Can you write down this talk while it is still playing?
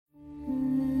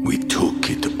We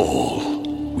took it all.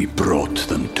 We brought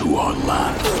them to our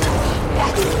land.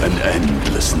 An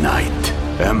endless night,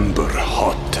 ember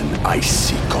hot and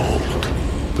icy cold.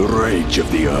 The rage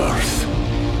of the earth.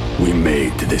 We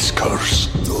made this curse.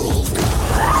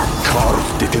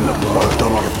 Carved it in the blood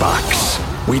on our backs.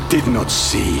 We did not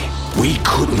see. We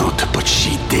could not, but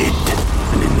she did.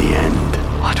 And in the end...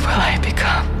 What will I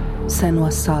become?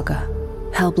 Senua's Saga.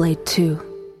 Hellblade 2.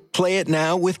 Play it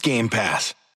now with Game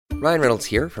Pass. Ryan Reynolds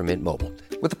here from Mint Mobile.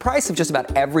 With the price of just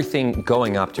about everything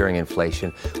going up during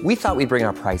inflation, we thought we'd bring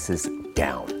our prices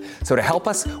down. So to help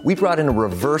us, we brought in a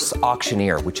reverse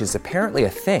auctioneer, which is apparently a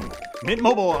thing. Mint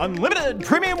Mobile Unlimited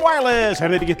Premium Wireless. How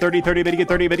to get 30, 30, bit to get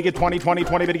 30, bit to get 20, 20,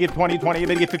 20, bit to get 20, 20,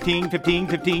 bit to get 15, 15,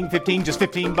 15, 15, just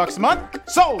 $15 a month?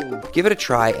 Sold! Give it a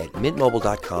try at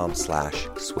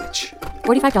mintmobile.com/switch.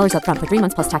 $45 up front for 3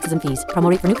 months plus taxes and fees. Promo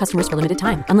rate for new customers for limited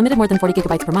time. Unlimited more than 40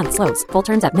 gigabytes per month. Slows full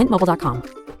terms at mintmobile.com.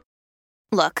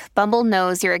 Look, Bumble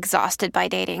knows you're exhausted by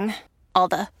dating. All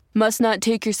the must not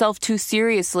take yourself too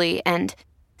seriously and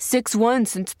 6'1"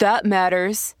 since that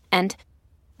matters. And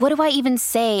what do I even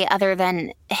say other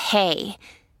than hey?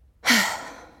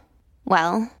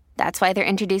 Well, that's why they're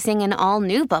introducing an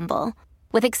all-new Bumble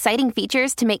with exciting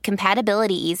features to make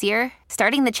compatibility easier,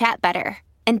 starting the chat better,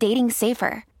 and dating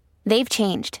safer. They've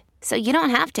changed, so you don't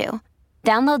have to.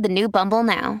 Download the new Bumble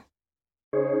now.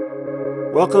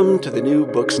 Welcome to the New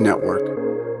Books Network.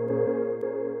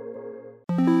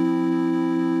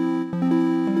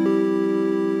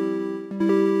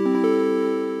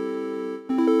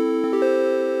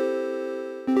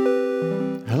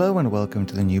 Hello and welcome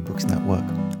to the New Books Network.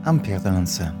 I'm Pierre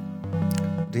Delancey.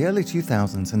 The early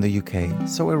 2000s in the UK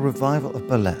saw a revival of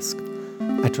burlesque,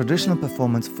 a traditional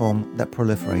performance form that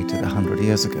proliferated 100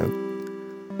 years ago.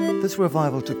 This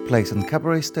revival took place on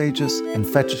cabaret stages, in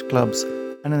fetish clubs,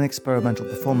 and in experimental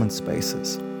performance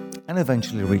spaces, and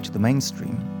eventually reached the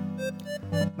mainstream.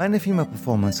 Many female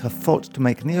performers have fought to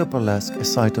make neo-burlesque a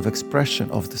site of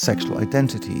expression of the sexual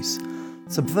identities,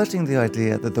 subverting the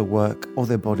idea that their work or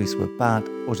their bodies were bad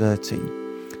or dirty.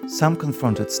 Some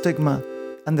confronted stigma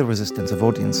and the resistance of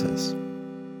audiences.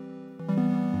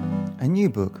 A new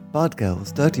book, Bad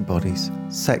Girls, Dirty Bodies,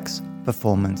 Sex,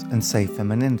 Performance and Safe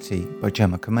Femininity by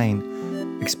Gemma Comane,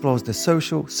 explores the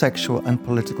social, sexual and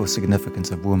political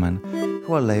significance of women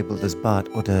who are labelled as bad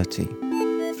or dirty.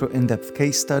 Through in-depth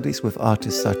case studies with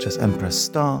artists such as Empress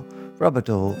Star, Rubber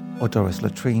Doll or Doris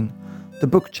Latrine, the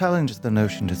book challenges the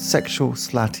notion that sexual,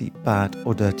 slutty, bad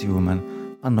or dirty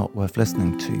women are not worth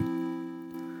listening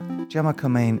to. Gemma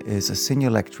Comane is a senior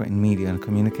lecturer in media and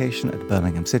communication at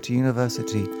Birmingham City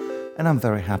University, and I'm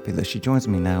very happy that she joins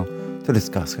me now to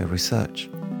discuss her research.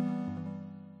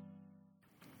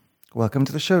 Welcome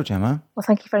to the show, Gemma. Well,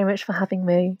 thank you very much for having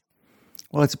me.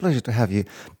 Well, it's a pleasure to have you.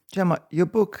 Gemma, your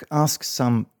book asks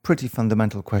some pretty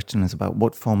fundamental questions about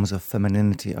what forms of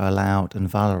femininity are allowed and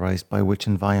valorized by which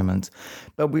environments.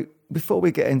 But before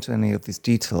we get into any of this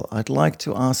detail, I'd like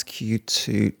to ask you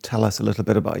to tell us a little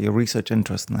bit about your research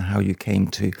interest and how you came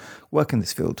to work in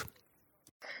this field.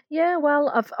 Yeah,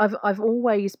 well, I've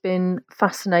always been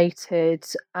fascinated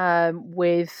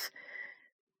with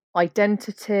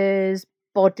identities,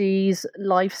 bodies,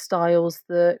 lifestyles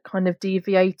that kind of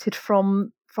deviated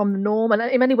from the norm. And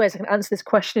in many ways, I can answer this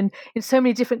question in so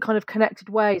many different kind of connected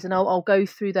ways, and I'll go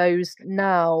through those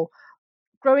now.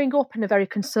 Growing up in a very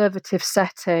conservative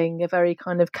setting, a very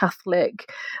kind of Catholic,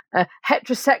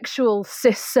 heterosexual,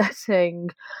 cis setting,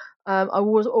 I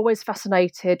was always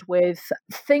fascinated with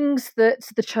things that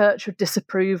the church would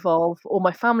disapprove of or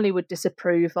my family would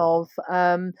disapprove of.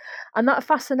 And that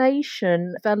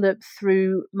fascination developed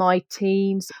through my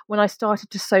teens when I started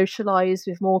to socialise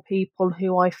with more people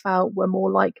who I felt were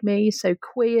more like me. So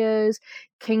queers,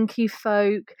 kinky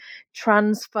folk,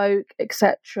 trans folk,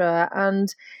 etc.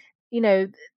 And, you know,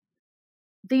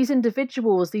 these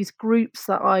individuals, these groups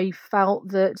that I felt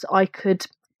that I could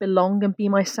belong and be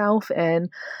myself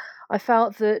in, I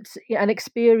felt that an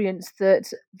experience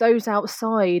that those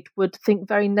outside would think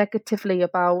very negatively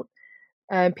about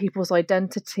people's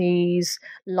identities,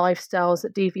 lifestyles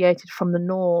that deviated from the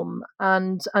norm.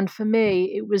 And for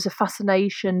me, it was a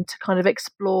fascination to kind of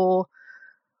explore,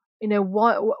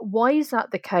 why is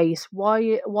that the case?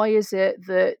 Why is it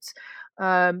that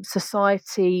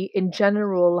society in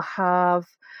general have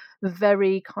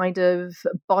very kind of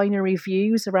binary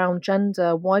views around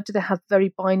gender? Why do they have very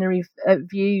binary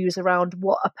views around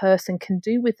what a person can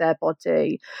do with their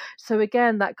body? So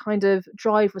again, that kind of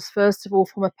drive was first of all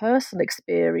from a personal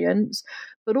experience,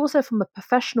 but also from a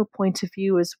professional point of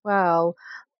view as well.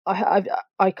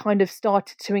 I kind of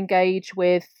started to engage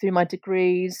with through my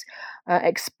degrees,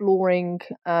 exploring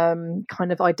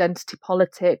kind of identity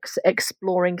politics,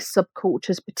 exploring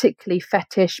subcultures, particularly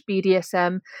fetish,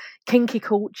 BDSM, kinky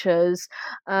cultures,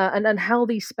 and how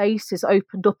these spaces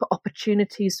opened up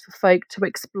opportunities for folk to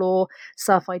explore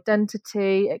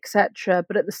self-identity, etc.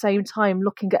 But at the same time,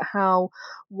 looking at how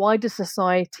wider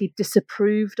society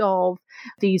disapproved of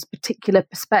these particular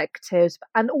perspectives,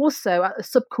 and also at the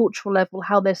subcultural level,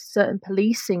 how there's certain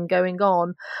policing going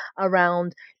on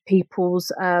around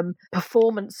people's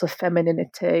performance of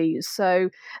femininity. So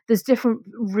there's different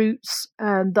routes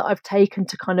that I've taken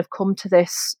to kind of come to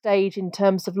this stage in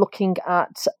terms of looking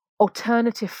at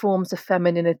alternative forms of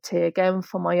femininity, again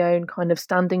from my own kind of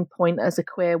standing point as a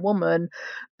queer woman,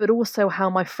 but also how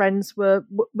my friends were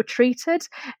treated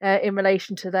in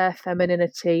relation to their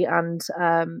femininity and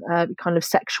kind of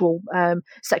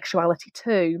sexuality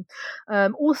too.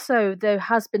 Also, there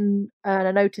has been,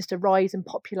 I noticed, a rise in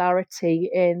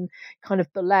popularity in kind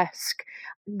of burlesque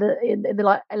in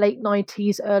the late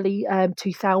 90s, early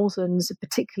 2000s,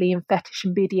 particularly in fetish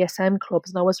and BDSM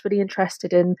clubs. And I was really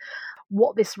interested in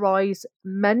what this rise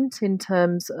meant in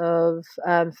terms of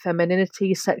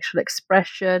femininity, sexual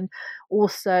expression,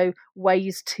 also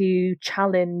ways to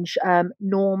challenge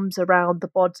norms around the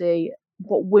body,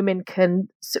 what women can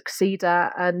succeed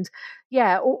at, and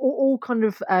all kind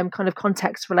of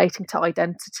context relating to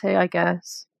identity, I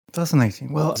guess.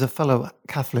 Fascinating. Well, as a fellow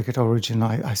Catholic at origin,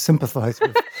 I sympathise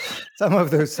with some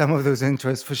of those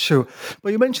interests for sure.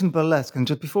 But you mentioned burlesque, and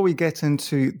just before we get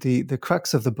into the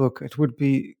crux of the book, it would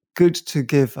be good to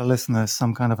give our listeners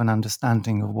some kind of an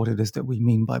understanding of what it is that we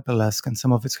mean by burlesque and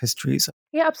some of its histories.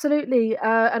 Yeah, absolutely.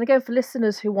 And again, for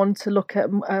listeners who want to look at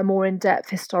a more in-depth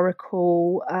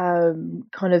historical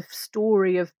kind of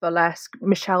story of burlesque,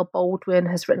 Michelle Baldwin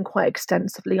has written quite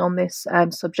extensively on this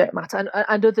subject matter,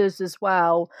 and others as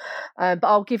well. But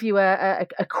I'll give you a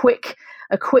quick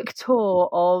tour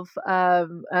of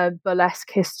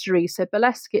burlesque history. So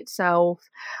burlesque itself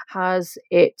has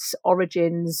its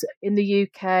origins in the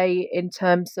UK in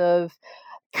terms of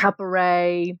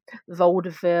cabaret,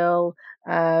 vaudeville,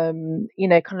 that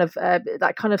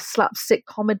kind of slapstick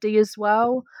comedy as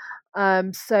well.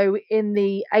 So in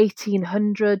the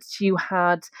 1800s, you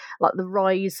had like the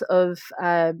rise of,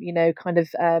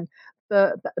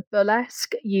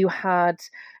 burlesque. You had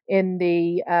in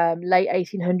the late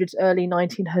 1800s, early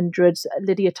 1900s,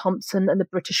 Lydia Thompson and the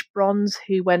British Bronze,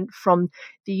 who went from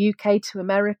the UK to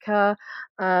America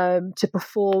to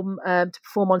perform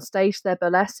on stage their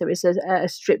burlesque. So it's a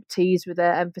strip tease with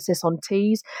an emphasis on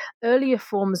tease. Earlier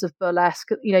forms of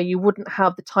burlesque, you wouldn't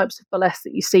have the types of burlesque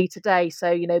that you see today. So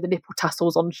the nipple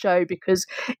tassels on show, because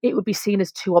it would be seen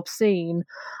as too obscene.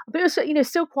 But it was,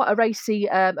 still quite a racy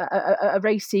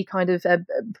kind of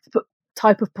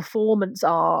type of performance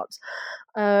art.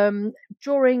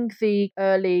 During the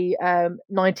early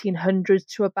 1900s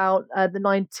to about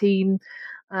the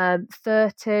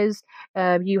 1930s,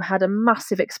 you had a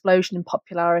massive explosion in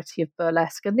popularity of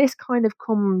burlesque, and this kind of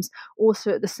comes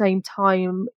also at the same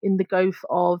time in the growth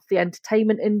of the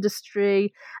entertainment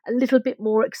industry, a little bit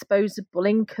more exposable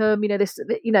income.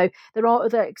 There are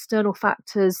other external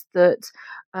factors that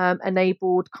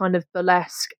enabled kind of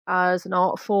burlesque as an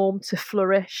art form to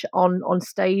flourish on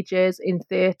stages, in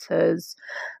theatres.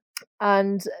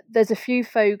 And there's a few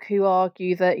folk who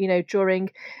argue that, during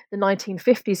the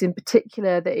 1950s in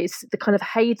particular, that it's the kind of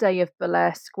heyday of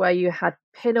burlesque, where you had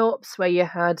pin-ups, where you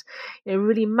had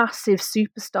really massive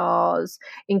superstars,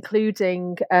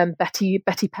 including Betty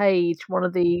Page, one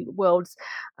of the world's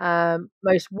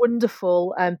most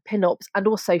wonderful pin-ups, and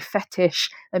also fetish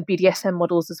and BDSM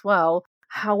models as well.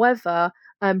 However,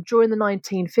 during the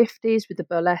 1950s, with the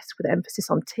burlesque, with emphasis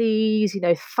on tease,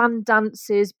 fan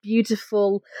dances,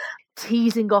 beautiful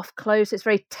teasing off clothes. It's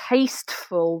very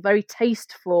tasteful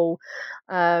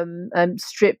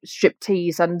strip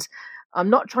tease. And I'm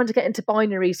not trying to get into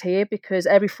binaries here, because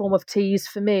every form of tease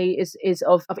for me is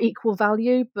of equal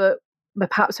value, but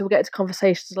perhaps we'll get into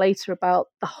conversations later about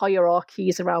the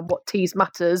hierarchies around what tease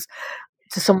matters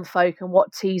to some folk and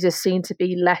what tease is seen to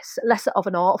be lesser of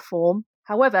an art form.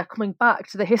 However, coming back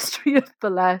to the history of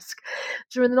burlesque,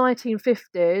 during the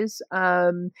 1950s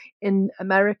in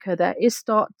America, there is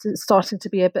starting to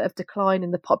be a bit of decline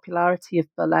in the popularity of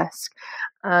burlesque.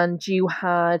 and you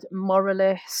had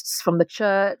moralists from the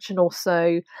church and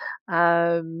also,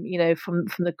 from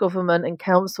the government and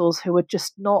councils who were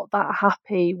just not that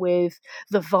happy with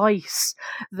the vice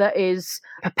that is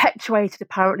perpetuated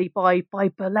apparently by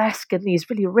burlesque and these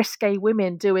really risque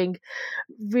women doing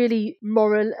really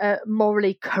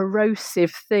morally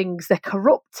corrosive things. They're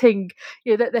corrupting,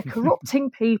 they're corrupting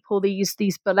people. These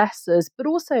burlesquers, but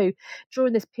also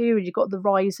during this period, you've got the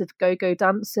rise of go-go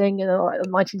dancing in the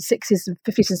 1960s and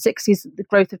 50s and 60s, the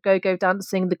growth of go-go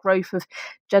dancing, the growth of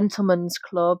gentlemen's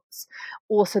clubs,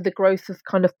 also the growth of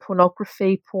kind of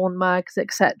pornography, porn mags,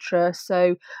 etc.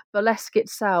 So burlesque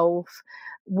itself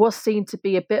was seen to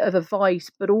be a bit of a vice,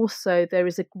 but also there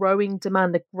is a growing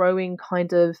demand, a growing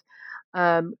kind of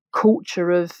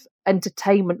culture of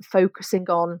entertainment focusing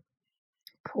on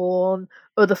porn,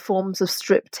 other forms of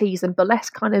striptease, and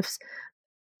burlesque kind of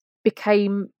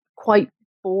became quite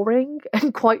boring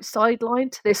and quite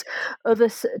sidelined to this other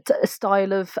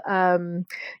style of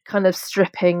kind of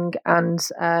stripping and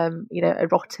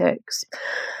erotics.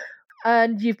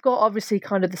 And you've got obviously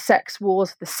kind of the sex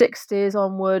wars of the 60s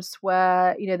onwards,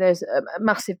 where there's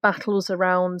massive battles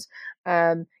around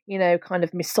kind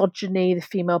of misogyny, the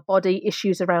female body,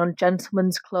 issues around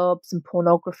gentlemen's clubs and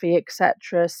pornography,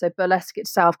 etc. So burlesque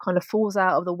itself kind of falls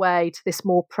out of the way to this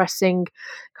more pressing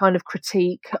kind of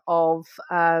critique of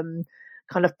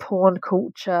kind of porn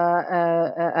culture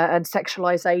and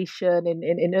sexualization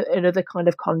in other kind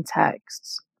of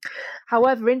contexts.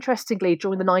 However, interestingly,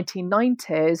 during the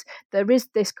 1990s, there is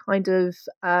this kind of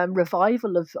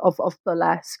revival of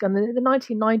burlesque, and in the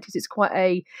 1990s, it's quite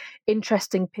a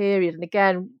interesting period. And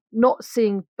again, not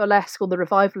seeing burlesque or the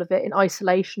revival of it in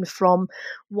isolation from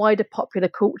wider popular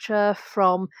culture,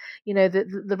 from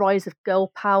the rise of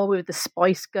girl power with the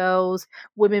Spice Girls,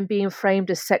 women being framed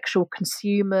as sexual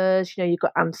consumers. You've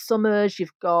got Ann Summers,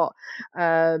 you've got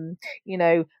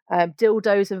dildos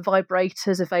and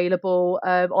vibrators available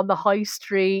on the high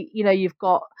street. You've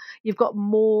got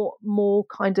more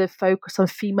kind of focus on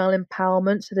female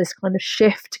empowerment. So this kind of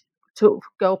shift to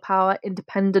girl power,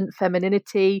 independent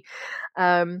femininity,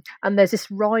 and there's this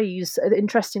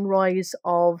interesting rise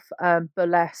of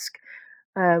burlesque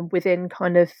within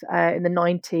kind of in the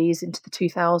 90s into the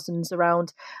 2000s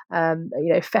around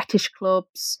fetish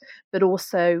clubs, but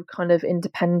also kind of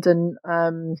independent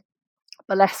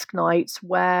burlesque nights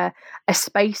where a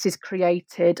space is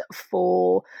created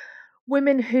for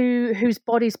women whose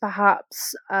bodies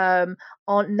perhaps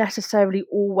aren't necessarily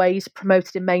always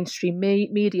promoted in mainstream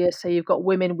media. So you've got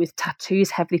women with tattoos,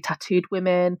 heavily tattooed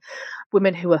women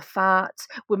who are fat,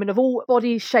 women of all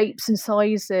body shapes and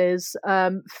sizes,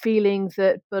 feeling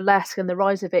that burlesque and the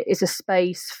rise of it is a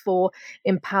space for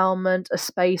empowerment, a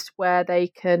space where they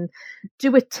can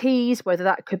do a tease, whether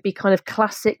that could be kind of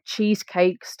classic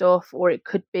cheesecake stuff, or it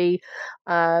could be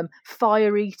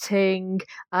fire eating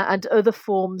and other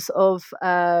forms of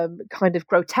kind of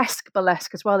grotesque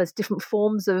burlesque as well. There's different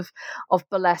forms of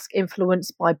burlesque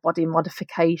influenced by body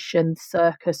modification,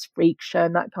 circus, freak show,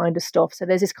 and that kind of stuff. So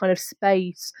there's this kind of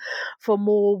space for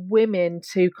more women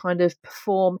to kind of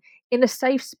perform in a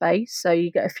safe space. So you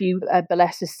get a few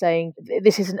burlesques saying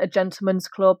this isn't a gentleman's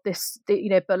club. This,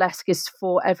 burlesque is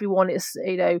for everyone. It's,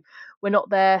 we're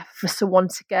not there for someone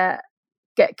to get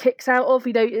kicks out of.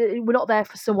 We're not there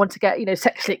for someone to get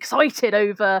sexually excited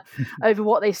over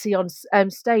what they see on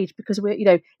stage, because we're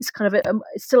it's kind of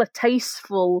it's still a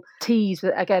tasteful tease,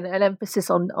 but again an emphasis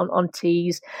on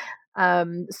tease.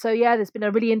 So yeah, there's been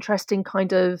a really interesting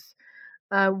kind of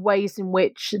ways in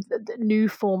which the new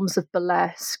forms of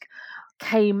burlesque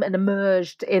came and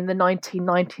emerged in the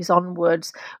 1990s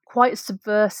onwards, quite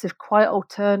subversive, quite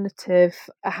alternative.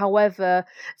 However,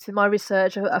 through my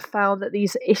research, I found that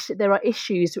there are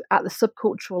issues at the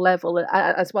subcultural level,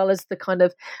 as well as the kind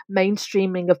of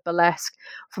mainstreaming of burlesque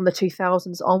from the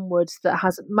 2000s onwards, that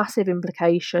has massive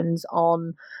implications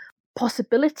on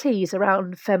possibilities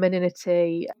around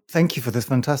femininity. Thank you for this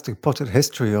fantastic potted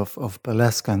history of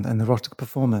burlesque and erotic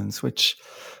performance, which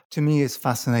to me is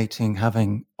fascinating,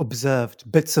 having observed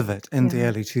bits of it in the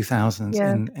early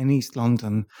 2000s in East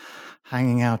London,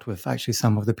 hanging out with actually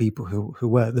some of the people who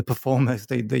were the performers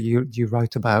that you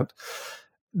write about.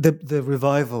 The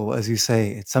revival, as you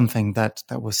say, it's something that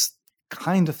was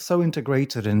kind of so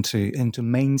integrated into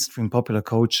mainstream popular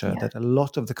culture that a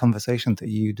lot of the conversation that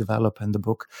you develop in the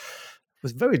book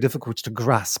was very difficult to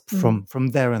grasp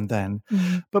from there and then.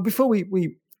 But before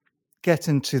we get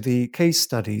into the case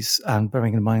studies, and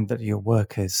bearing in mind that your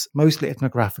work is mostly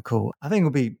ethnographical, I think it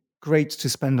would be great to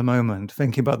spend a moment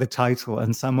thinking about the title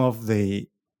and some of the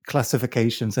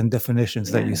classifications and definitions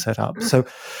that you set up. So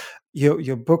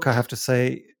your book, I have to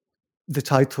say, the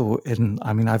title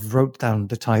I've wrote down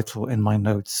the title in my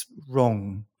notes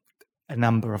wrong a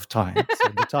number of times. So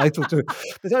the title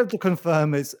to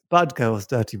confirm is Bad Girls,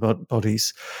 Dirty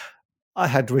Bodies. I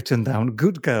had written down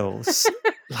Good Girls,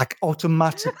 like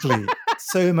automatically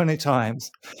so many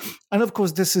times. And of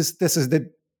course, this is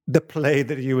the play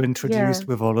that you introduced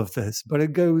with all of this, but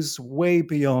it goes way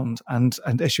beyond, and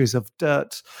issues of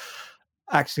dirt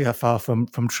actually are far from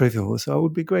trivial. So it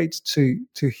would be great to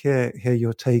hear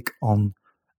your take on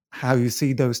how you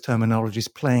see those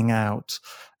terminologies playing out,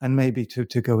 and maybe to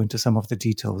go into some of the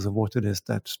details of what it is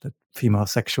that female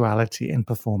sexuality in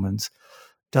performance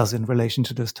does in relation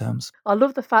to those terms. I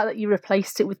love the fact that you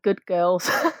replaced it with Good Girls.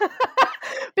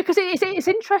 Because it's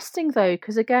interesting though,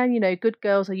 because again, Good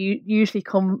Girls are usually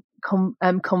come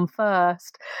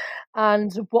first,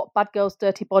 and what Bad Girls,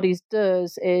 Dirty Bodies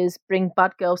does is bring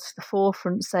bad girls to the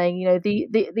forefront, saying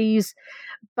these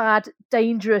bad,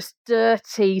 dangerous,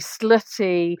 dirty,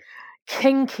 slutty,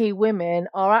 kinky women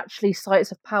are actually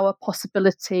sites of power,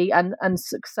 possibility, and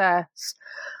success.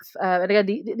 And again,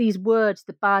 these words,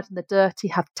 the bad and the dirty,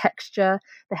 have texture,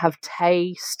 they have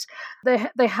taste,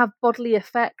 they have bodily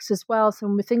effects as well. So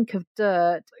when we think of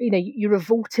dirt, you're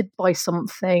revolted by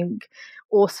something,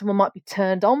 or someone might be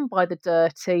turned on by the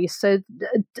dirty. So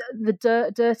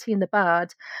the dirty and the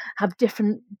bad have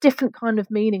different kind of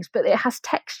meanings, but it has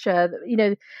texture,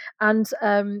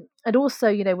 and also,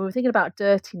 when we're thinking about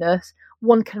dirtiness,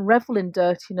 one can revel in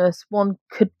dirtiness. One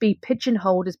could be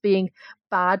pigeonholed as being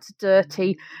bad,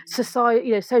 dirty,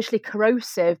 socially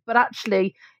corrosive, but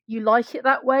actually you like it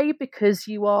that way because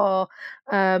you are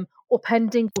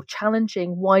upending or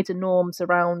challenging wider norms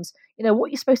around,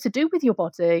 what you're supposed to do with your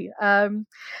body. So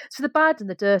the bad and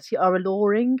the dirty are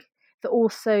alluring. They're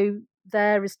also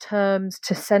there as terms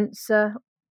to censor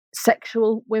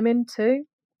sexual women too.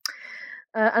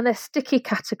 And they're sticky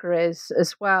categories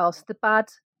as well. So the bad,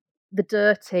 the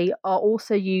dirty are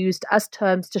also used as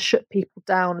terms to shut people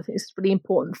down. I think this is a really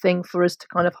important thing for us to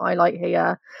kind of highlight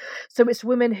here. So it's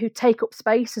women who take up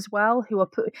space as well, who are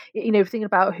thinking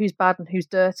about who's bad and who's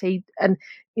dirty, and,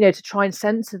 to try and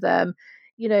censor them.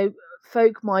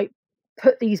 Folk might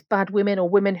put these bad women, or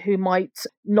women who might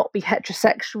not be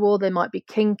heterosexual, they might be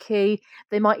kinky,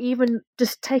 they might even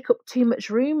just take up too much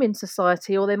room in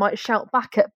society, or they might shout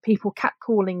back at people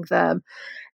catcalling them.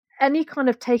 Any kind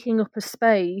of taking up a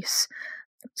space,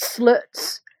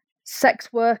 sluts, sex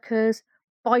workers,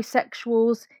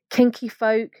 bisexuals, kinky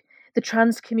folk, the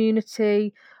trans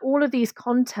community, all of these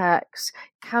contexts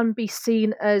can be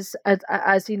seen as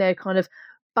kind of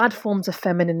bad forms of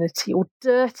femininity or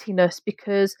dirtiness,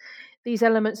 because these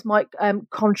elements might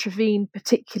contravene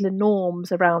particular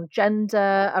norms around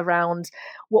gender, around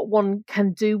what one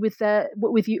can do with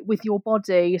your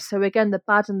body. So again, the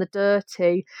bad and the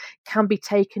dirty can be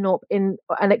taken up in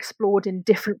and explored in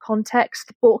different contexts.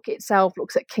 The book itself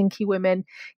looks at kinky women,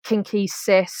 kinky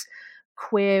cis,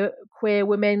 queer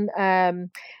women.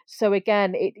 So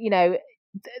again,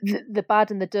 the bad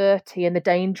and the dirty and the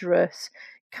dangerous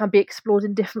can be explored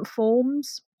in different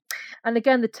forms. And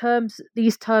again,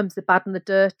 these terms, the bad and the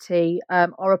dirty,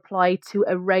 are applied to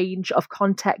a range of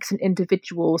contexts and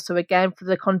individuals. So again, for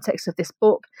the context of this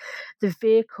book, the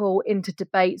vehicle into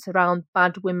debates around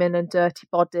bad women and dirty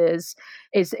bodies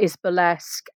is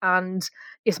burlesque, and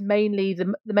is mainly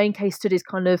the main case studies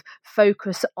kind of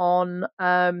focus on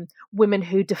women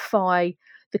who defy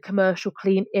the commercial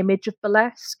clean image of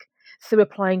burlesque through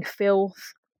applying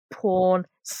filth, porn,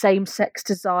 same-sex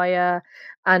desire,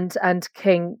 and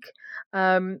kink.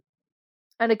 And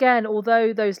again,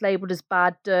 although those labelled as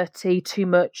bad, dirty, too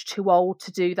much, too old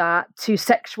to do that, too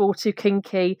sexual, too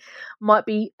kinky, might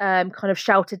be kind of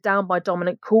shouted down by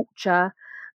dominant culture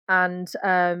and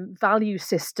value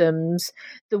systems,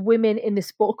 the women in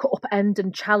this book upend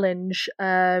and challenge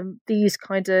these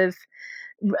kind of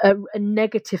a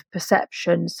negative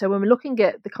perception. So when we're looking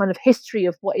at the kind of history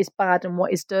of what is bad and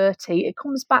what is dirty, it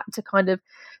comes back to kind of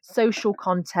social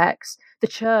context, the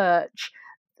church,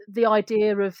 the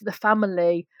idea of the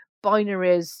family,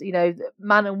 binaries,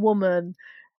 man and woman,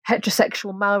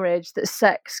 heterosexual marriage, that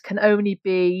sex can only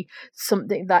be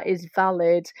something that is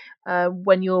valid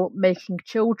when you're making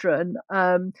children.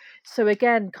 So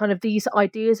again, kind of these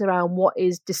ideas around what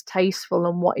is distasteful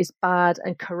and what is bad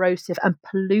and corrosive and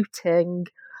polluting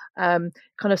kind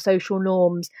of social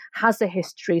norms has a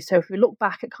history. So if we look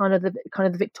back at kind of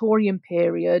the Victorian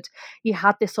period, you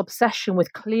had this obsession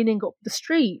with cleaning up the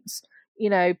streets,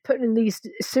 putting in these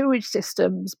sewage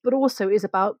systems, but also it is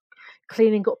about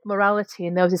cleaning up morality.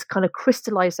 And there was this kind of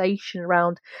crystallization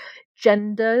around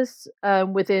genders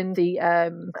within the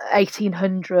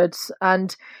 1800s,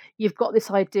 and you've got this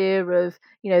idea of,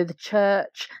 the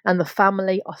church and the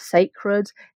family are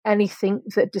sacred. Anything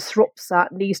that disrupts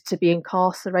that needs to be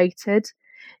incarcerated.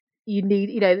 You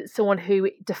need, someone who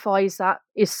defies that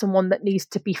is someone that needs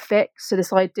to be fixed. So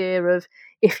this idea of,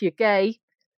 if you're gay,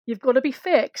 you've got to be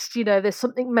fixed. There's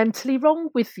something mentally wrong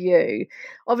with you.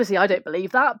 Obviously, I don't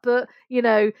believe that, but,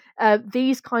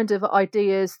 these kind of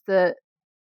ideas that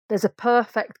there's a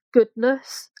perfect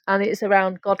goodness, and it's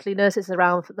around godliness, it's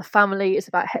around the family, it's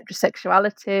about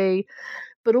heterosexuality,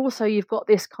 but also you've got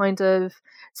this kind of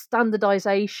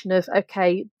standardization of,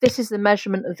 okay, this is the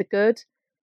measurement of the good.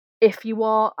 If you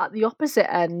are at the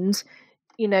opposite end,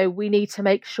 we need to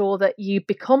make sure that you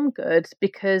become good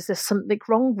because there's something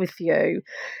wrong with you.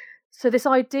 So this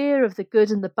idea of the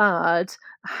good and the bad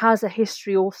has a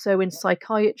history also in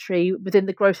psychiatry within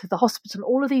the growth of the hospital and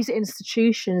all of these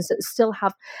institutions that still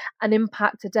have an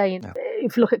impact today. And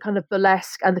if you look at kind of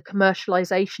burlesque and the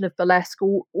commercialization of burlesque,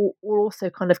 or also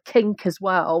kind of kink as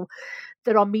well,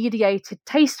 there are mediated,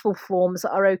 tasteful forms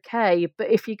that are okay. But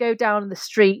if you go down the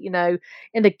street, in a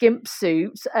gimp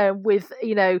suit with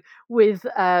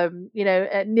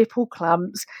nipple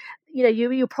clamps,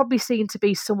 you're probably seen to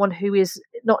be someone who is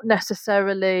not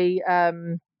necessarily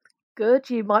good.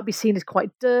 You might be seen as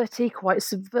quite dirty, quite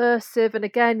subversive. And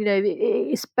again,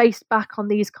 it's based back on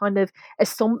these kind of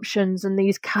assumptions and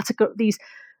these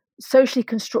socially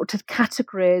constructed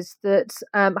categories that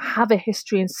have a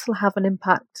history and still have an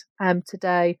impact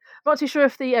today. I'm not too sure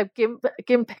if the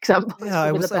gimp example. Yeah,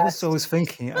 I was always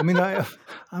thinking. I mean,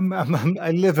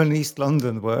 I live in East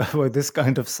London, where this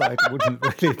kind of site wouldn't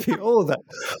really be all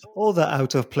that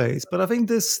out of place. But I think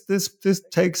this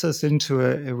takes us into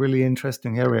a really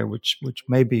interesting area, which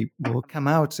maybe will come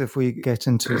out if we get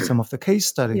into some of the case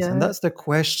studies, and that's the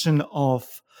question of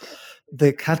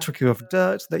the category of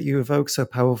dirt that you evoke so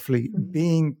powerfully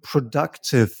being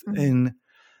productive in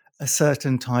a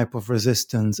certain type of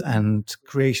resistance and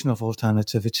creation of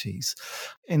alternativities.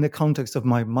 In the context of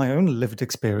my own lived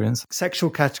experience, sexual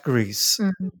categories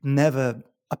never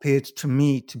appeared to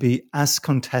me to be as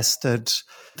contested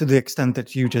to the extent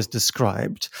that you just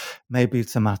described. Maybe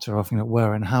it's a matter of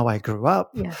where and how I grew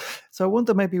up. Yeah. So I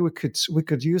wonder maybe we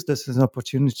could use this as an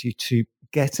opportunity to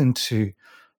get into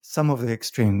some of the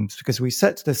extremes, because we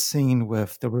set the scene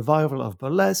with the revival of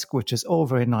burlesque, which is all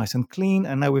very nice and clean,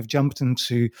 and now we've jumped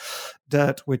into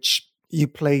dirt, which you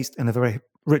placed in a very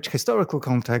rich historical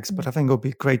context, but I think it would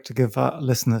be great to give our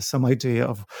listeners some idea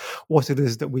of what it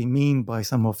is that we mean by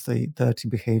some of the dirty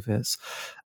behaviors.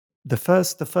 The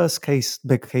first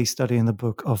big case study in the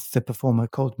book of the performer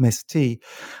called Miss T,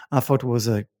 I thought was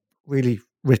a really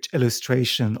rich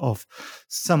illustration of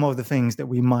some of the things that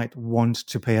we might want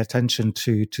to pay attention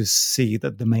to see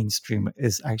that the mainstream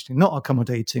is actually not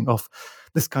accommodating of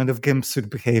this kind of gimp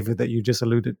suit behavior that you just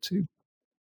alluded to.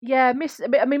 Yeah,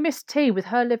 Miss T, with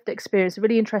her lived experience, a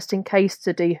really interesting case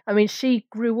study. I mean, she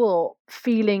grew up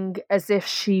feeling as if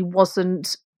she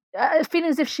wasn't, feeling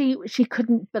as if she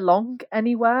couldn't belong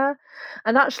anywhere.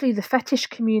 And actually the fetish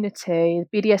community,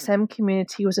 the BDSM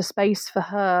community, was a space for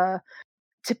her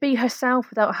to be herself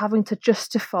without having to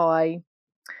justify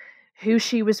who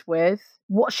she was with,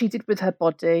 what she did with her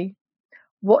body,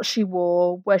 what she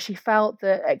wore, where she felt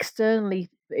that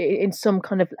externally in some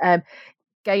kind of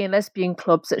gay and lesbian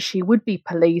clubs that she would be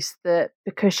policed, that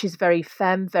because she's very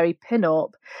femme, very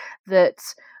pin-up, that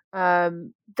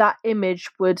that image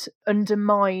would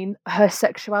undermine her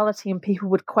sexuality, and people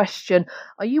would question,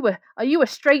 are you a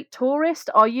straight tourist?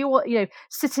 Are you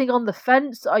sitting on the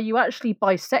fence? Are you actually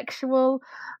bisexual?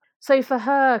 So for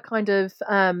her, kind of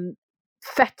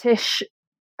fetish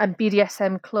and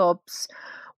BDSM clubs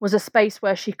was a space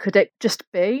where she could just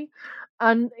be.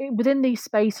 And within these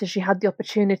spaces, she had the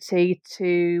opportunity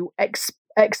to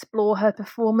explore her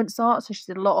performance art. So she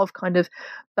did a lot of kind of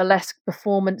burlesque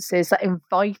performances that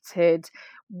invited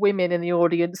women in the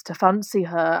audience to fancy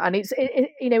her. And it's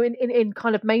in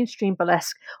kind of mainstream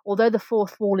burlesque, although the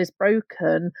fourth wall is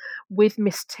broken with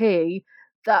Miss T,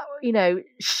 that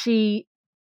she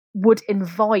would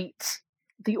invite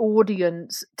the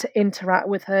audience to interact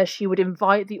with her. She would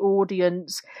invite the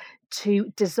audience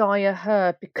to desire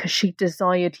her because she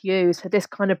desired you. So this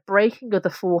kind of breaking of the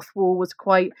fourth wall was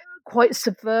quite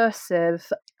subversive.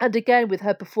 And again, with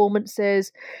her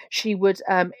performances, she would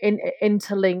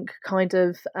interlink kind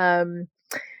of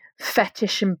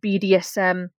fetish and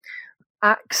BDSM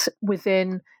acts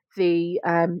within the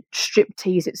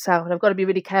striptease itself. And I've got to be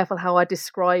really careful how I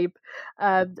describe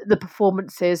the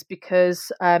performances,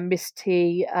 because Miss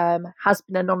T has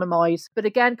been anonymized. But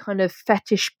again, kind of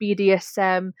fetish,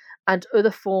 BDSM and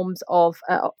other forms of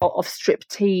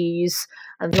striptease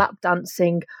and lap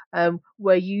dancing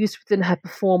were used within her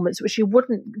performance, which you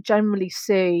wouldn't generally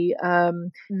see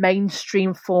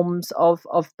mainstream forms of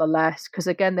burlesque, because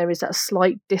again there is that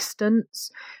slight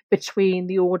distance between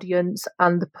the audience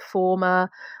and the performer.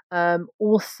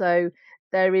 Also,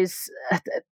 there is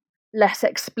less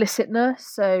explicitness.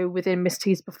 So within Miss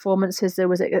T's performances, there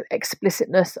was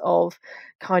explicitness of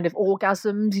kind of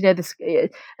orgasms, this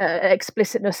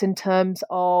explicitness in terms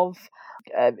of,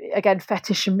 again,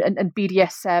 fetish and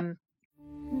BDSM.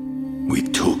 We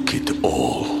took it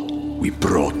all. We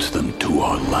brought them to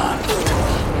our land.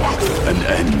 An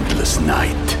endless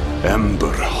night,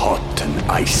 ember hot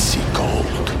and icy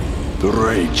cold. The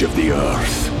rage of the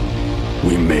earth.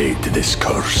 We made this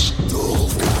curse.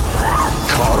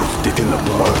 Carved it in the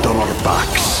blood on our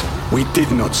backs. We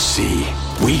did not see.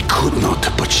 We could not,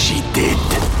 but she did.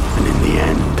 And in the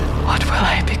end... What will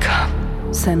I become?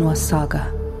 Senua's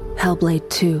Saga. Hellblade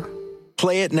 2.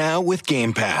 Play it now with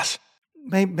Game Pass.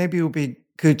 Maybe it would be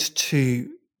good to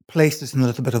place this in a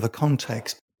little bit of a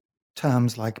context.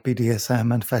 Terms like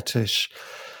BDSM and fetish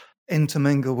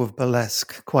intermingle with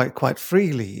burlesque quite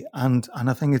freely, and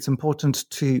I think it's important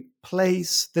to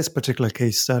place this particular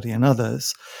case study and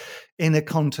others in a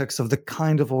context of the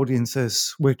kind of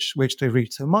audiences which they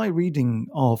reach. So my reading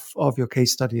of your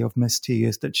case study of Miss T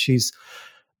is that she's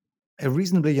a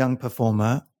reasonably young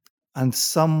performer and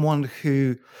someone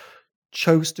who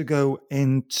chose to go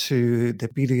into the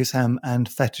BDSM and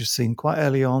fetish scene quite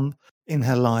early on in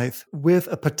her life with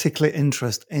a particular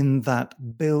interest in that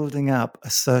building up a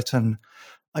certain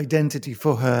identity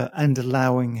for her and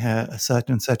allowing her a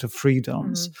certain set of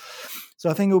freedoms. So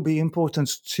I think it will be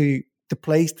important to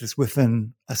place this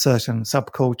within a certain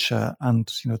subculture and,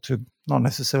 to not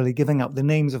necessarily giving up the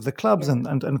names of the clubs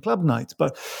and club nights,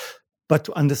 but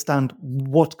to understand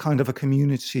what kind of a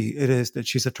community it is that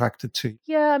she's attracted to.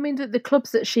 Yeah, I mean, the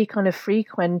clubs that she kind of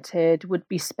frequented would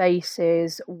be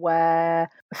spaces where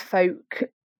folk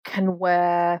can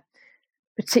wear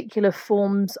particular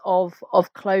forms of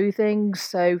clothing.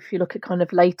 So if you look at kind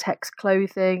of latex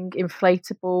clothing,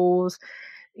 inflatables,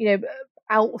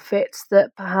 outfits that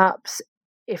perhaps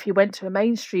if you went to a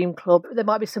mainstream club, there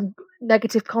might be some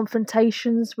negative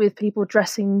confrontations with people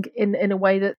dressing in a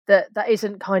way that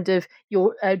isn't kind of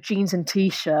your jeans and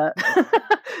t-shirt.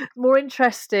 More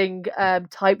interesting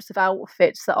types of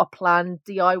outfits that are planned,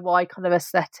 DIY kind of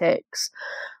aesthetics.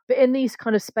 But in these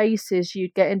kind of spaces,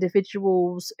 you'd get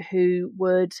individuals who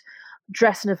would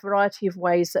dress in a variety of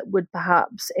ways that would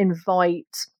perhaps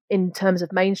invite, in terms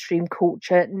of mainstream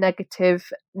culture, negative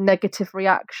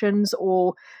reactions,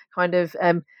 or kind of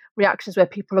reactions where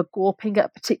people are gawping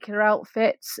at particular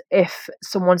outfits. If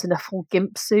someone's in a full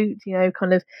gimp suit,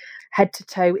 kind of head to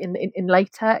toe in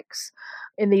latex.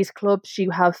 In these clubs,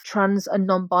 you have trans and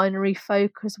non-binary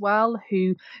folk as well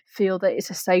who feel that it's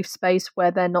a safe space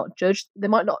where they're not judged. They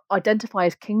might not identify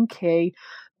as kinky,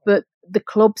 but the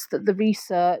clubs that the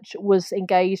research was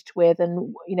engaged with,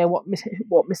 and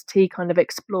what Miss T kind of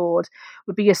explored,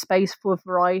 would be a space for a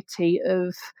variety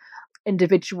of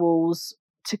individuals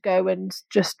to go and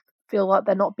just feel like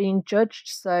they're not being judged.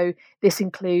 So this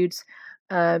includes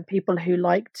people who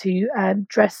like to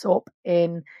dress up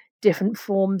in different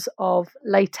forms of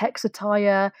latex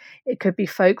attire. It could be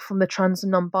folk from the trans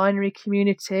and non-binary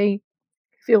community,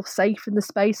 feel safe in the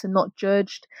space and not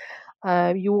judged.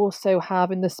 You also have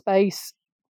in the space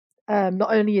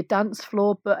not only a dance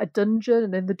floor, but a dungeon.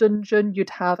 And in the dungeon,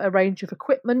 you'd have a range of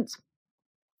equipment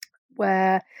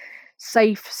where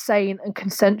safe, sane, and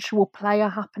consensual play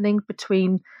are happening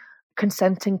between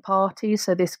consenting parties.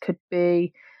 So this could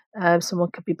be someone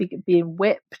could be being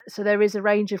whipped. So there is a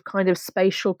range of kind of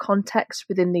spatial context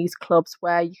within these clubs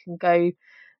where you can go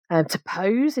to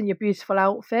pose in your beautiful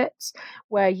outfits,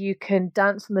 where you can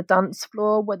dance on the dance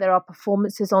floor, where there are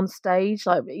performances on stage.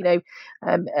 Like,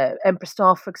 Emperor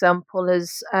Star, for example,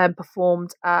 has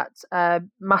performed at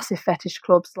massive fetish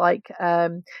clubs like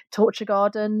Torture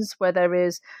Gardens, where there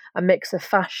is a mix of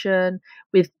fashion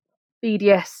with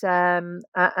BDSM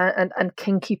and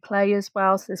kinky play as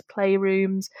well. So there's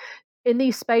playrooms. In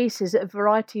these spaces, a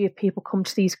variety of people come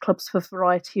to these clubs for a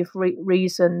variety of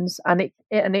reasons, and it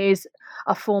is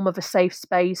a form of a safe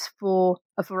space for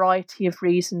a variety of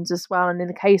reasons as well. And in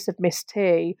the case of Miss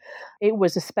T, it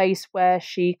was a space where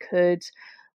she could,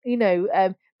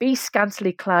 be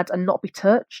scantily clad and not be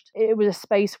touched. It was a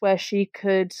space where she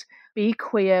could be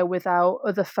queer without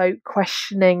other folk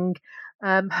questioning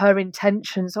her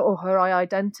intentions or her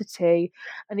identity.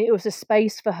 And it was a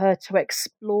space for her to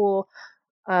explore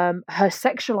her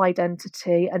sexual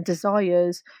identity and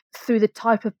desires through the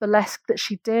type of burlesque that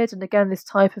she did. And again, this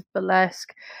type of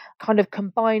burlesque kind of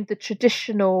combined the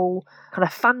traditional kind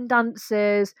of fan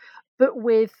dances, but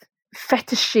with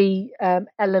fetishy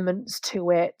elements to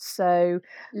it. So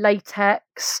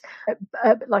latex,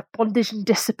 like bondage and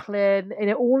discipline,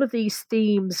 all of these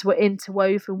themes were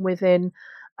interwoven within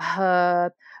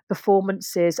her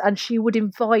performances, and she would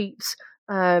invite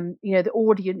the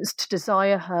audience to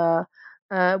desire her.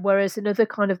 Whereas in other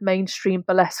kind of mainstream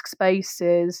burlesque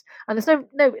spaces, and there's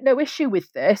no issue with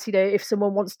this, if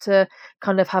someone wants to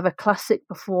kind of have a classic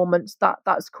performance,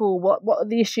 that's cool. What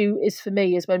the issue is for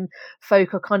me is when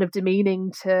folk are kind of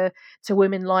demeaning to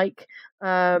women like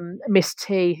Miss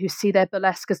T, who see their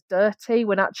burlesque as dirty,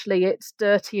 when actually it's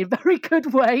dirty in very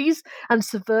good ways and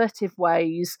subversive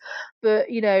ways. But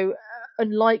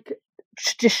unlike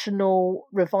traditional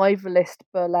revivalist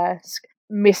burlesque,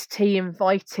 Miss T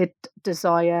invited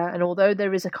desire, and although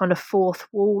there is a kind of fourth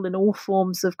wall in all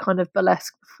forms of kind of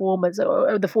burlesque performance,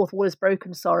 or the fourth wall is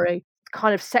broken,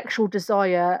 kind of sexual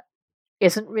desire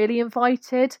isn't really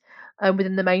invited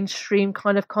within the mainstream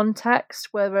kind of context,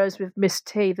 whereas with Miss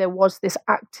T there was this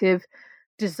active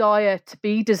desire to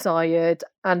be desired,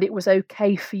 and it was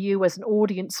okay for you as an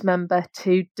audience member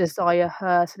to desire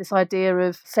her. So this idea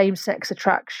of same-sex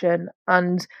attraction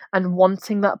and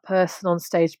wanting that person on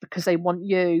stage because they want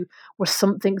you was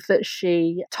something that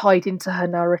she tied into her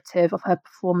narrative of her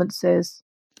performances.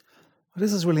 Well,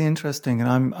 this is really interesting,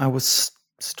 and I was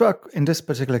struck in this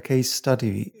particular case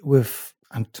study with,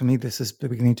 and to me this is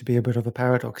beginning to be a bit of a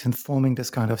paradox in forming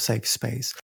this kind of safe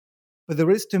space. But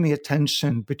there is to me a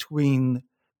tension between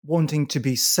wanting to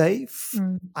be safe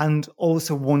and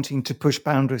also wanting to push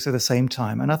boundaries at the same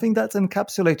time. And I think that's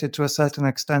encapsulated to a certain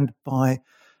extent by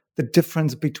the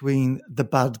difference between the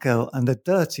bad girl and the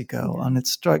dirty girl. Yeah. And it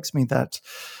strikes me that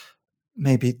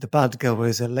maybe the bad girl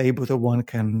is a label that one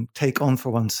can take on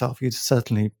for oneself. You'd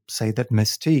certainly say that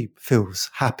Miss T feels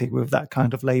happy with that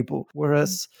kind of label.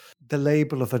 Whereas the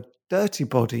label of a dirty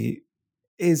body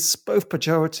is both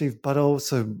pejorative but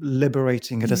also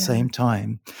liberating at the same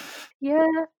time. Yeah,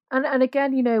 and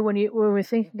again, when we're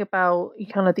thinking about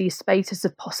kind of these spaces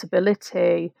of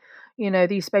possibility,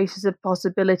 these spaces of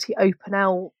possibility open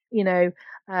out,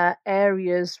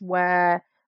 areas where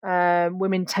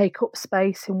women take up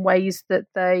space in ways that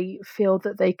they feel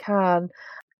that they can.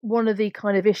 One of the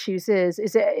kind of issues is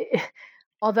it.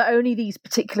 Are there only these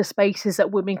particular spaces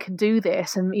that women can do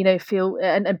this and feel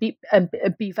and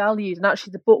be valued? And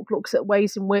actually, the book looks at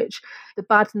ways in which the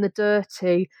bad and the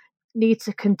dirty need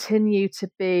to continue to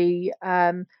be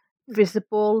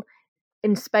visible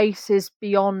in spaces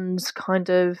beyond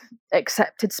kind of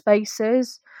accepted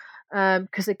spaces.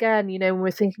 Because again, when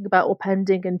we're thinking about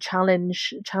upending and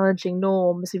challenging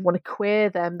norms, we want to queer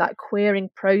them. That queering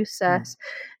process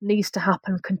needs to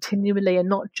happen continually and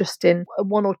not just in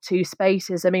one or two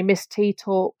spaces. I mean, Miss T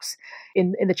talks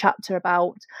in the chapter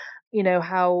about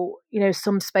how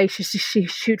some spaces she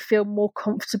should feel more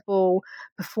comfortable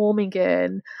performing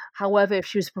in. However, if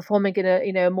she was performing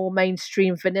in a more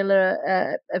mainstream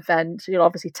vanilla event,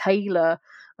 obviously tailor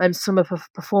some of her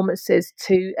performances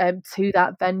to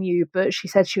that venue, but she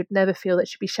said she would never feel that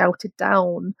she'd be shouted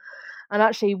down. And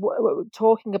actually, we're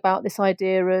talking about this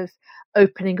idea of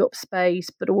opening up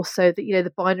space, but also that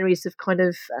the binaries of kind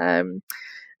of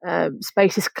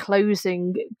spaces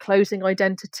closing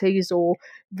identities or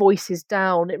voices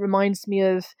down. It reminds me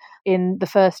of in the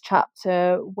first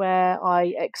chapter where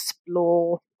I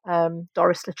explore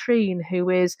Doris Latrine, who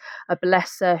is a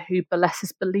burlesquer who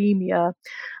burlesques bulimia,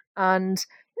 and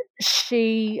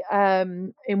she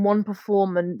in one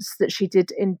performance that she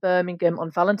did in Birmingham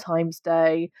on Valentine's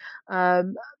Day,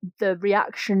 the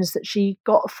reactions that she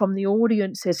got from the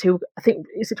audiences, who I think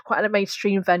is quite a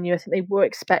mainstream venue, I think they were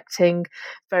expecting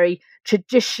very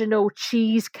traditional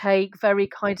cheesecake, very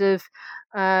kind of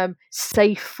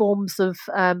safe forms of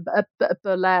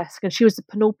burlesque, and she was the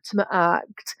penultimate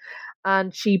act,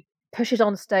 and she pushes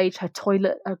on stage her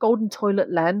golden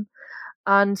toilet Len,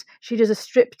 and she does a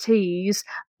striptease,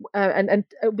 and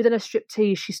within a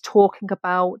striptease, she's talking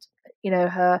about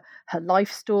her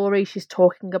life story. She's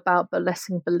talking about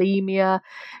burlesquing bulimia.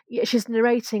 She's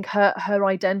narrating her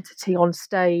identity on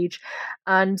stage,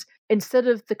 and instead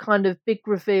of the kind of big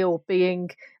reveal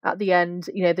being at the end,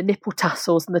 the nipple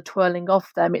tassels and the twirling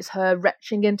of them, it's her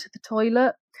retching into the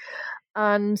toilet,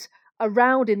 and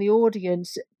around in the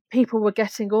audience, people were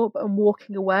getting up and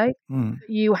walking away.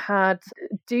 You had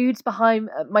dudes behind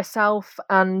myself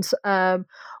and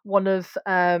one of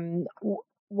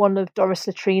Doris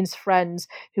Latrine's friends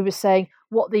who was saying,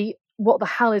 what the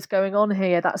hell is going on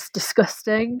here? That's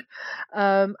disgusting.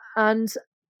 And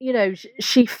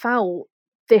she felt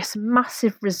this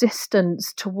massive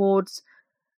resistance towards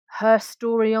her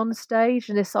story on stage,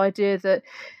 and this idea that,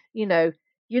 you're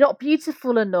not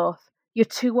beautiful enough, you're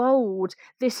too old,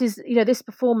 this is, this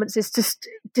performance is just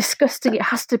disgusting, it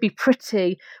has to be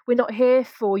pretty, we're not here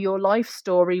for your life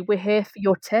story, we're here for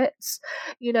your tits,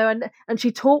 and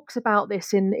she talks about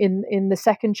this in the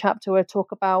second chapter, where I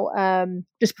talk about,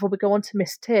 just before we go on to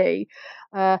Miss T,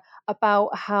 about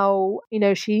how,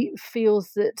 she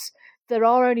feels that there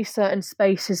are only certain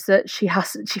spaces that she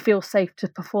feels safe to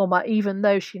perform at, even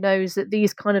though she knows that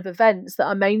these kind of events that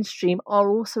are mainstream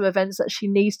are also events that she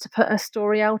needs to put her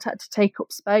story out at to take up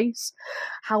space.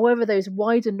 However, those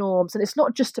wider norms, and it's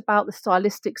not just about the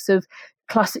stylistics of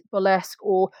classic burlesque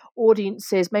or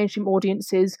mainstream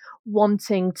audiences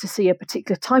wanting to see a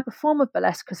particular type of form of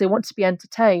burlesque because they want to be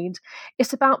entertained.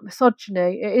 It's about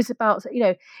misogyny. It is about,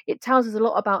 it tells us a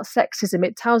lot about sexism.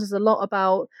 It tells us a lot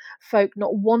about folk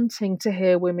not wanting to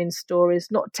hear women's stories,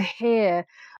 not to hear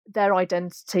their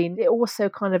identity. It also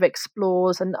kind of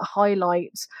explores and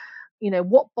highlights,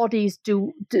 what bodies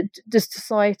does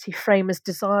society frame as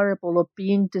desirable or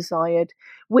being desired,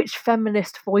 which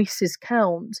feminist voices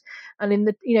count. And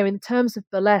in terms of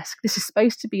burlesque, this is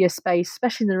supposed to be a space,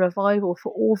 especially in the revival,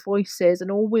 for all voices and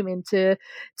all women to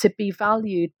be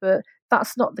valued, but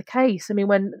that's not the case. I mean,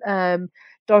 when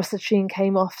Doris Latrine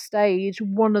came off stage,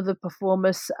 one of the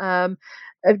performers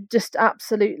just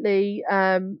absolutely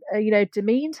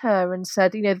demeaned her and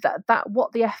said, that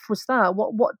what the F was that?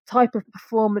 What type of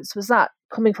performance was that,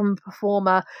 coming from a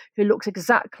performer who looks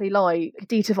exactly like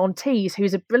Dita Von Teese,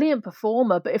 who's a brilliant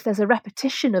performer, but if there's a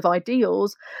repetition of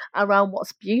ideals around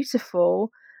what's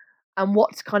beautiful and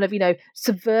what's kind of,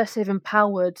 subversive,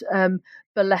 empowered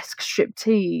burlesque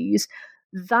striptease,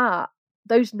 that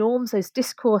those norms, those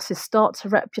discourses start to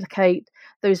replicate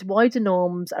those wider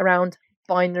norms around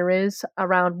binaries,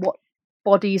 around what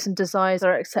bodies and desires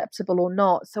are acceptable or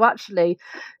not. So actually,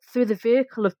 through the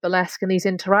vehicle of burlesque and these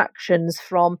interactions,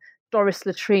 from Doris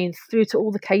Latrine through to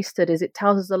all the case studies, it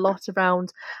tells us a lot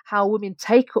around how women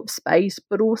take up space,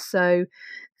 but also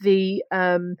the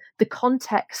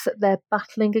context that they're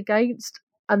battling against,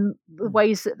 and the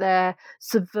ways that they're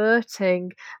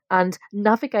subverting and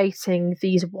navigating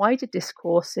these wider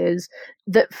discourses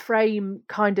that frame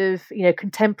kind of,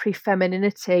 contemporary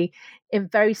femininity in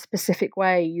very specific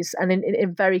ways and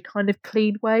in very kind of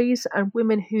clean ways, and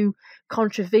women who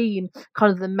contravene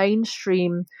kind of the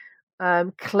mainstream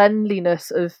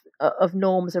cleanliness of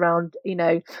norms around,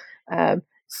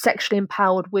 sexually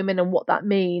empowered women and what that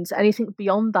means. Anything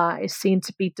beyond that is seen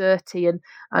to be dirty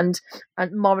and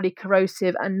morally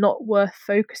corrosive and not worth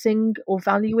focusing or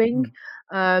valuing.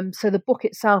 So the book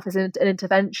itself is an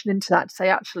intervention into that, to say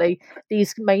actually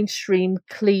these mainstream,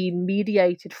 clean,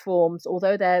 mediated forms,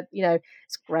 although they're,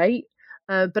 it's great,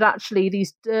 but actually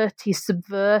these dirty,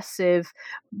 subversive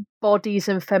bodies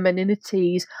and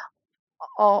femininities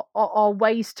are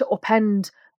ways to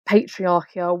upend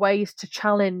patriarchy, are ways to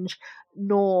challenge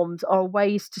norms, are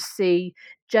ways to see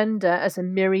gender as a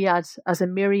myriad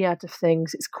of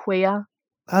things. It's queer.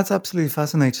 That's absolutely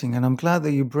fascinating, and I'm glad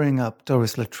that you bring up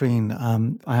Doris Latrine.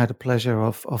 I had a pleasure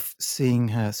of seeing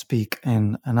her speak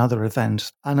in another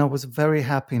event, and I was very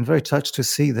happy and very touched to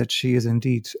see that she is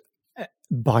indeed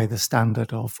by the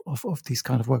standard of these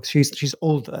kind of works. She's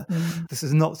older. This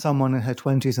is not someone in her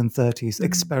 20s and 30s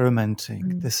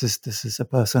experimenting. This is a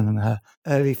person in her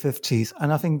early 50s,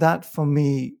 and I think that for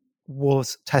me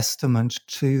was testament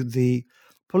to the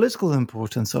political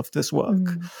importance of this work.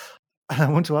 And I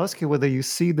want to ask you whether you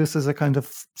see this as a kind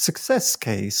of success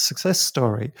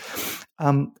story.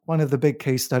 One of the big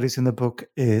case studies in the book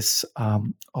is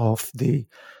of the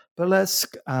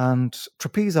burlesque and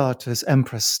trapeze artist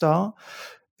Empress Star,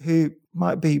 who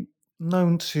might be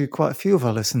known to quite a few of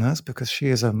our listeners because she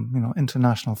is an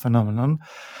international phenomenon.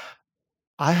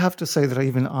 I have to say that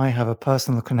even I have a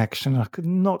personal connection. I could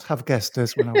not have guessed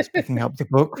this when I was picking up the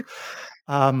book.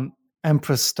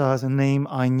 Empress Star is a name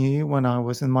I knew when I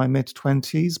was in my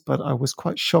mid-20s, but I was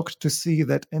quite shocked to see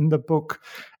that in the book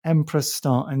Empress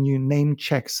Star, and you name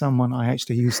check someone I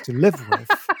actually used to live with.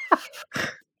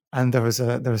 And there was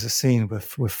a scene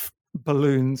with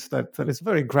balloons that is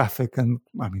very graphic, and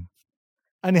I mean,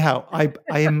 anyhow,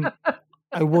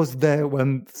 I was there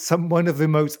when one of the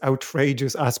most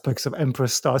outrageous aspects of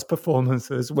Empress Star's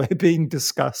performances were being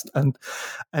discussed and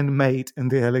made in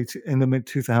the mid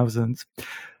 2000s.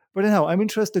 But anyhow, I'm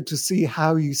interested to see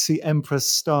how you see Empress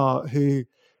Star, who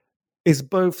is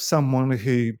both someone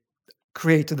who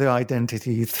created their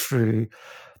identity through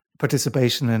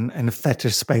participation in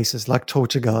fetish spaces like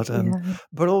Torture Garden,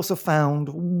 but also found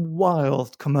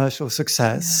wild commercial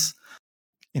success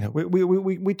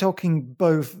we're talking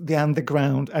both the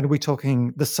underground and we're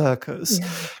talking the circus.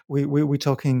 Yeah. We're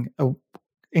talking a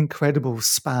incredible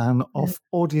span of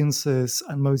audiences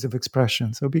and modes of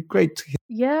expression. So it'd be great to hear.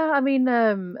 Yeah, I mean,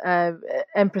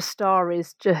 Empress Star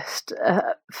is just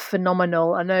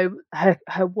phenomenal. I know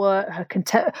her work,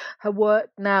 her work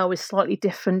now is slightly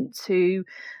different to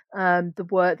the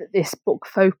work that this book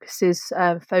focuses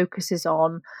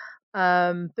on.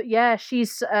 But yeah,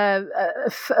 she's a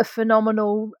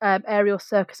phenomenal aerial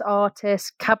circus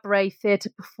artist, cabaret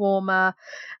theatre performer,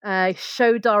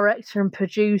 show director and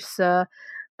producer.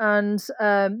 And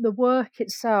the work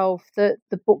itself that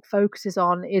the book focuses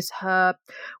on is her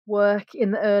work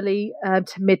in the early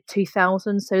to mid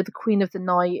 2000s. So The Queen of the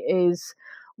Night is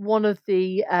one of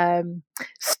the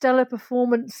stellar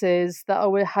performances that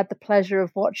I had the pleasure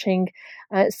of watching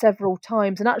several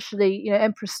times. And actually,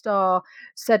 Empress Star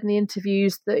said in the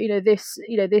interviews that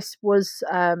this was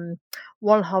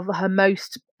one of her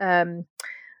most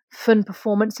fun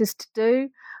performances to do.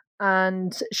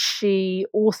 And she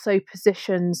also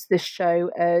positions this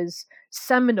show as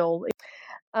seminal.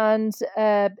 And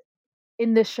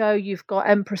in the show, you've got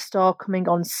Empress Star coming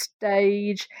on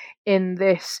stage in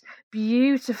this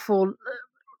beautiful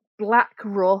black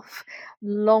ruff,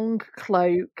 long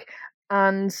cloak.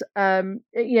 And,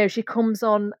 she comes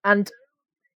on and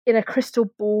in a crystal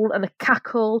ball and a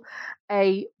cackle,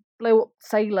 a blow-up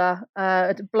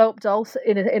doll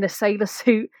in a sailor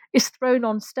suit is thrown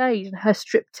on stage, and her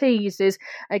striptease is,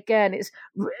 again, it's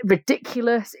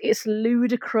ridiculous, it's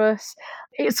ludicrous,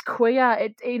 it's queer,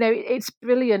 it's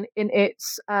brilliant in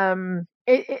its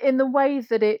in the way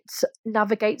that it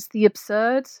navigates the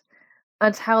absurd,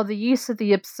 and how the use of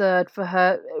the absurd for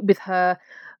her, with her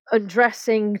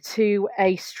undressing to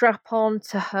a strap-on,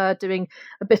 to her doing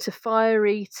a bit of fire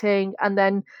eating, and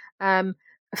then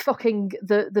fucking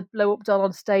the blow-up doll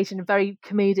on stage in very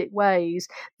comedic ways.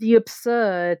 The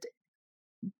absurd,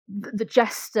 the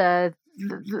jester,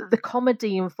 the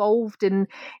comedy involved in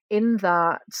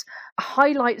that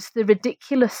highlights the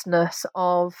ridiculousness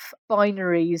of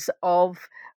binaries, of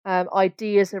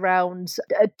ideas around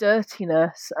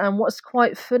dirtiness. And what's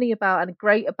quite funny about and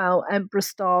great about Empress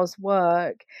Star's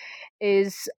work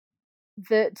is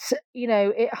that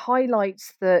it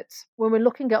highlights that when we're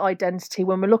looking at identity,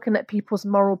 when we're looking at people's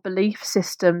moral belief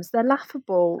systems, they're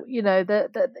laughable.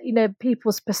 That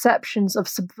people's perceptions of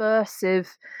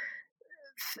subversive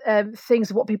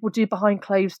things of what people do behind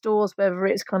closed doors, whether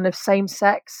it's kind of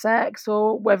same-sex sex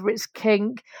or whether it's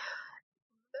kink,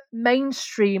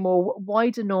 mainstream or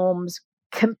wider norms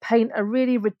can paint a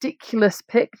really ridiculous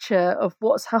picture of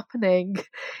what's happening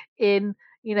in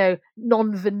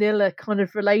non-vanilla kind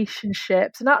of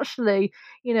relationships. And actually,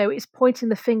 it's pointing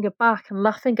the finger back and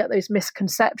laughing at those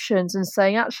misconceptions and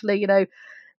saying, actually,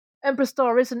 Empress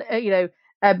Star isn't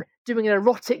doing an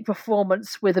erotic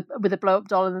performance with a blow-up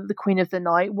doll and the Queen of the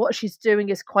Night. What she's doing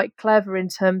is quite clever in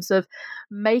terms of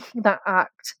making that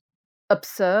act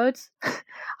absurd,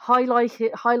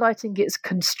 highlighting its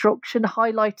construction,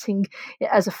 highlighting it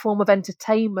as a form of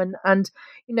entertainment, and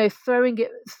throwing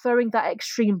that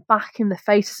extreme back in the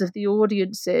faces of the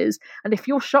audiences. And if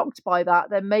you're shocked by that,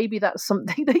 then maybe that's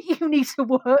something that you need to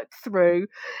work through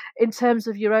in terms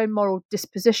of your own moral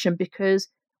disposition, because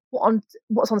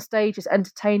what's on stage is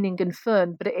entertaining and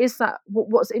fun, but it is that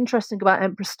what's interesting about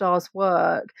Empress Star's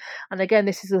work. And again,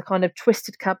 this is a kind of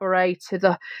twisted cabaret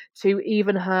to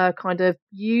even her kind of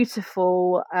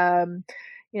beautiful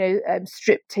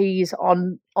striptease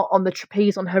on the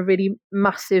trapeze, on her really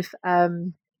massive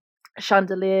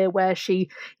chandelier, where she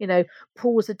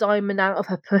pulls a diamond out of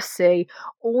her pussy.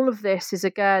 All of this is,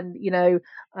 again,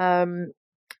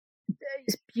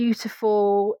 it's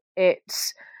beautiful,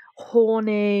 it's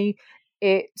horny,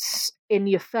 it's in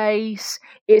your face,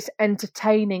 it's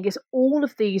entertaining, it's all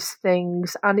of these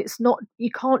things. And it's not,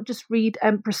 you can't just read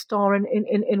Empress Star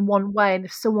in one way. And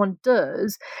if someone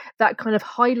does, that kind of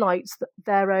highlights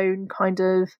their own kind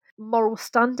of moral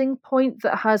standing point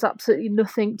that has absolutely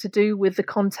nothing to do with the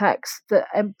context that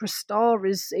Empress Star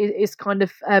is kind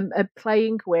of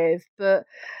playing with. But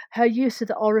her use of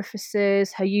the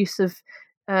orifices, her use of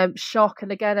shock,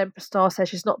 and again, Empress Star says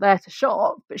she's not there to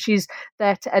shock, but she's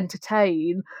there to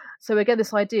entertain. So again,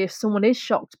 this idea, if someone is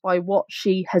shocked by what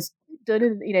she has done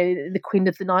in the Queen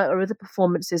of the Night or other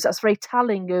performances, that's very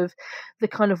telling of the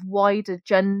kind of wider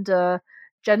gender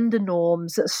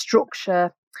norms that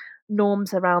structure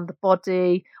norms around the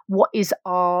body, what is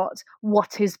art,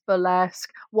 what is burlesque,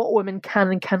 what women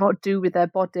can and cannot do with their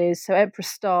bodies. So Empress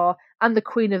Star and the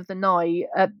Queen of the Night,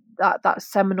 that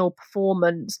seminal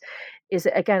performance, is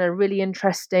again a really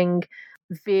interesting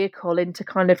vehicle into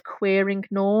kind of queering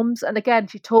norms. And again,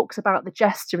 she talks about the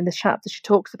jester in this chapter. She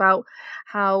talks about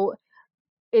how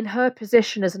in her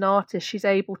position as an artist, she's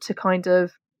able to kind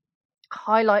of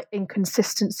highlight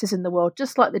inconsistencies in the world,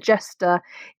 just like the jester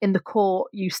in the court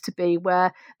used to be,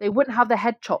 where they wouldn't have their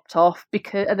head chopped off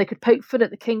and they could poke fun at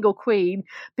the king or queen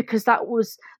because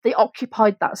they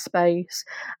occupied that space.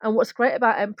 And what's great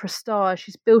about Empress Star,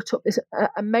 she's built up this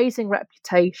amazing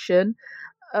reputation,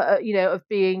 of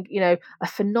being, a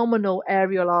phenomenal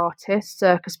aerial artist,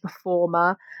 circus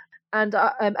performer, and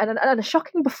a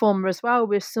shocking performer as well,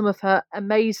 with some of her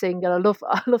amazing, and I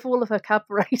love all of her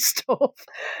cabaret stuff.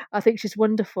 I think she's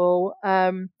wonderful.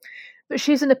 But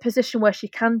she's in a position where she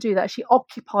can do that. She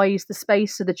occupies the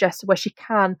space of the jester where she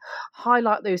can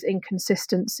highlight those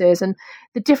inconsistencies. And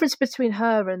the difference between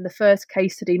her and the first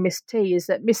case study, Miss T, is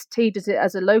that Miss T does it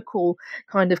as a local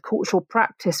kind of cultural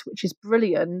practice, which is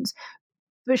brilliant,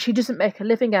 but she doesn't make a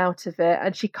living out of it,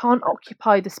 and she can't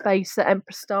occupy the space that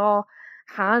Empress Star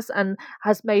has and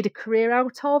has made a career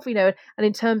out of, and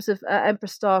in terms of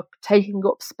Empress Star taking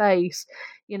up space,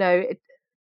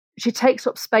 she takes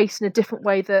up space in a different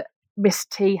way that Miss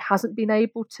T hasn't been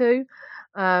able to,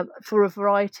 for a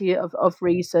variety of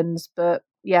reasons. But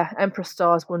yeah, Empress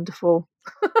Star is wonderful.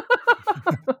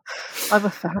 I'm a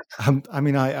fan.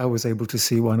 I was able to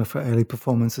see one of her early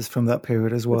performances from that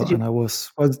period as well, and I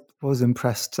was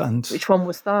impressed. And which one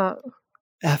was that?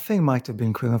 I think it might have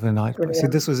been Queen of the Night. But see,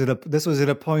 this was at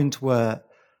a point where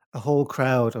a whole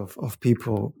crowd of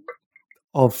people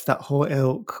of that whole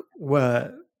ilk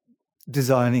were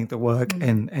designing the work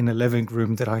in a living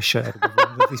room that I shared with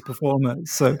one of these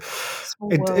performers. So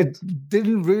it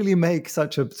didn't really make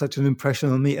such an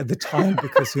impression on me at the time,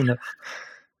 because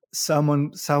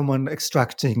someone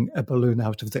extracting a balloon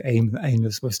out of the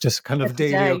anus was just kind of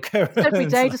daily occurrence. Every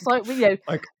day, just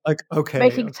okay,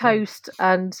 making toast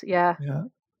and yeah.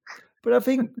 But I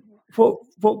think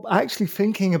what actually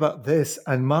thinking about this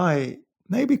and my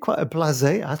maybe quite a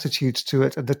blasé attitude to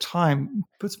it at the time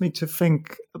puts me to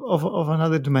think of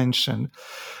another dimension.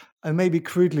 And maybe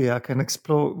crudely, we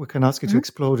can ask you to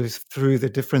explore this through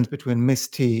the difference between Miss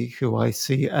T, who I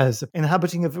see as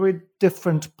inhabiting a very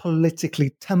different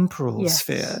politically temporal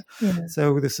sphere. Yeah.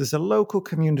 So this is a local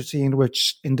community in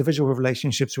which individual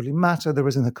relationships really matter. There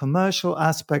isn't a commercial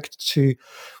aspect to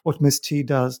what Miss T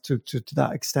does to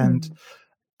that extent.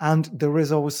 And there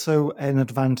is also an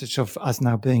advantage of us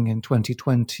now being in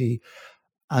 2020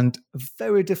 and a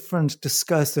very different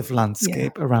discursive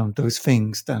landscape around those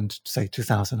things than, say,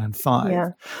 2005.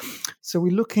 Yeah. So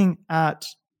we're looking at,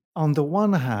 on the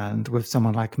one hand, with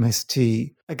someone like Miss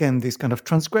T, again, these kind of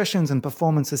transgressions and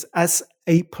performances as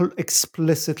a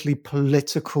explicitly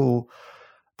political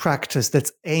practice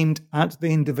that's aimed at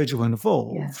the individual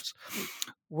involved. Yeah.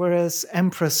 Whereas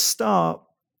Empress Star,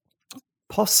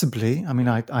 possibly,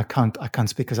 I can't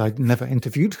speak because I never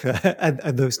interviewed her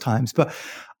at those times, but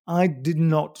I did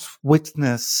not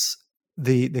witness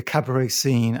the cabaret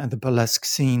scene and the burlesque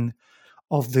scene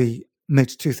of the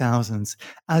mid-2000s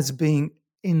as being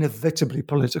inevitably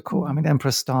political.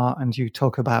 Empress Star, and you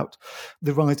talk about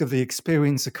the rise of the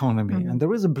experience economy, and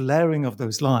there is a blurring of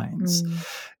those lines.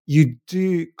 You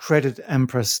do credit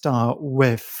Empress Star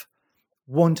with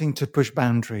wanting to push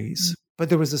boundaries, but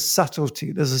there is a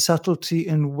subtlety. There's a subtlety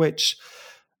in which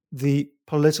the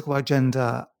political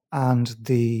agenda and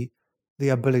the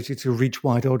ability to reach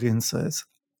wide audiences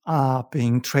are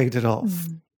being traded off.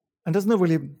 And there's no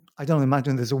really, I don't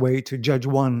imagine there's a way to judge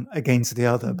one against the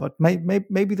other, but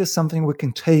maybe there's something we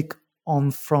can take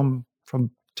on from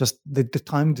just the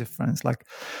time difference, like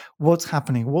what's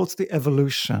happening, what's the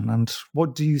evolution, and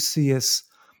what do you see as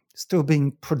still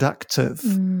being productive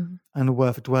and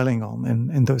worth dwelling on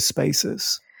in those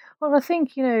spaces? Well, I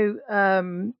think,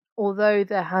 although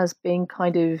there has been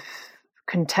kind of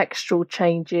contextual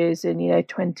changes in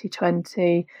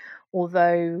 2020,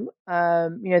 although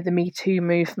the Me Too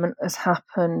movement has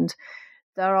happened,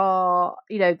 there are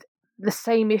the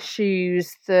same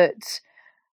issues that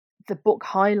the book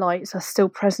highlights are still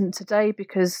present today,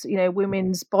 because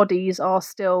women's bodies are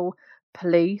still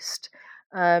policed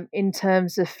in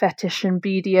terms of fetish and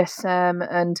BDSM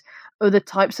and other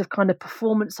types of kind of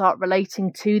performance art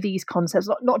relating to these concepts,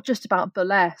 not just about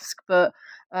burlesque, but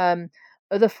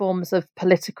other forms of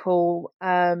political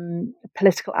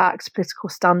acts, political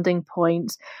standing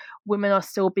points. Women are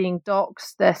still being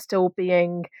doxxed. They're still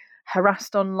being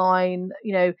harassed online.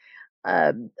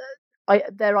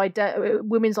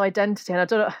 Women's identity, and I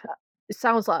don't know. It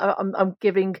sounds like I'm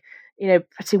giving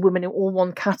putting women in all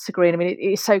one category. And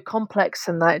it's so complex,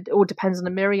 and that it all depends on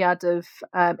a myriad of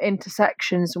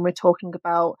intersections when we're talking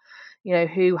about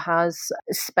who has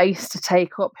space to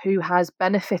take up, who has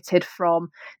benefited from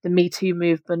the Me Too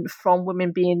movement, from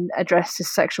women being addressed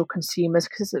as sexual consumers,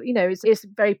 because it's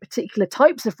very particular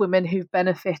types of women who've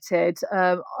benefited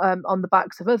on the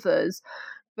backs of others.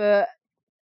 But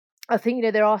I think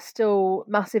there are still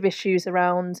massive issues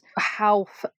around how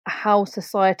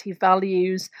society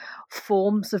values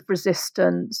forms of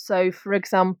resistance. So, for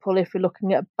example, if we're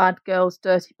looking at Bad Girls,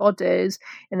 Dirty Bodies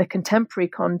in a contemporary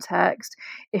context,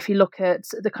 if you look at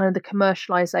the kind of the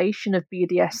commercialization of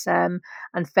BDSM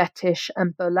and fetish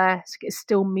and burlesque, it's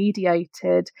still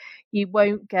mediated. You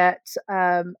won't get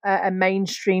a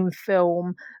mainstream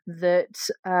film that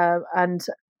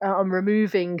I'm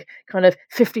removing kind of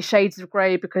 50 Shades of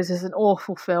Grey because it's an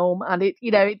awful film and it's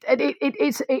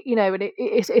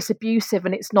abusive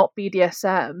and it's not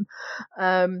BDSM.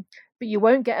 But you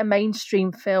won't get a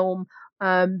mainstream film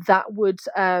that would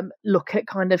look at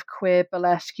kind of queer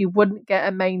burlesque. You wouldn't get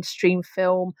a mainstream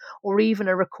film or even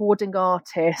a recording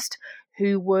artist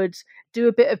who would do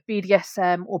a bit of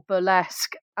BDSM or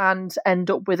burlesque and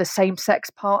end up with a same-sex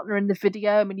partner in the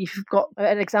video. I mean, you've got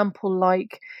an example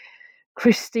like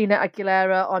Christina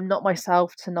Aguilera, I'm Not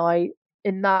Myself Tonight.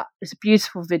 In that, it's a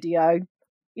beautiful video,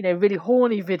 really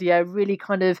horny video, really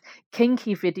kind of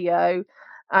kinky video.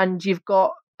 And you've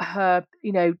got her,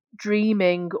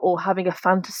 dreaming or having a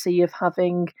fantasy of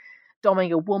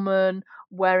doming a woman,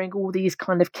 wearing all these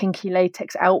kind of kinky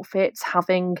latex outfits,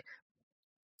 having,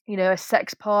 a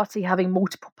sex party, having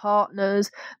multiple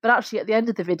partners. But actually, at the end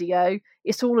of the video,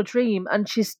 it's all a dream. And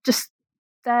she's just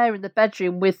there in the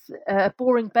bedroom with a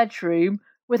boring bedroom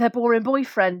with her boring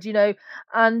boyfriend,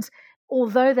 and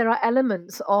although there are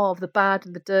elements of the bad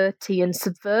and the dirty and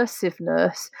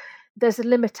subversiveness, there's a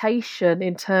limitation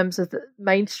in terms of the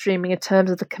mainstreaming, in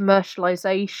terms of the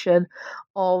commercialization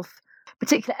of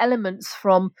particular elements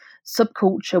from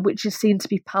subculture, which is seen to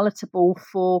be palatable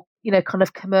for, kind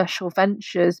of commercial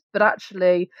ventures. But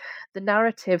actually the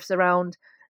narratives around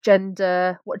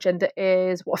gender, what gender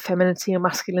is, what femininity and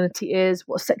masculinity is,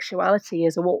 what sexuality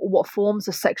is, or what forms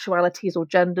of sexualities or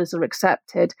genders are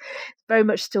accepted, it's very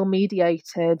much still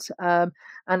mediated. And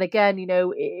again,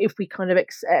 if we kind of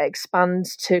expand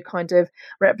to kind of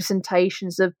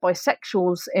representations of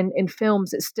bisexuals in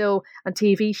films, it's still, and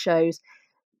TV shows,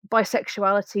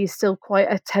 bisexuality is still quite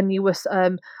a tenuous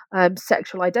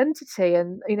sexual identity,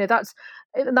 and that's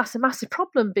a massive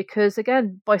problem because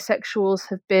again, bisexuals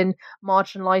have been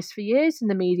marginalized for years in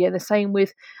the media, and the same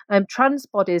with trans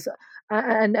bodies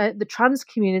and the trans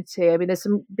community. I mean, there's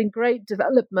been great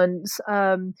developments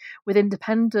with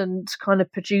independent kind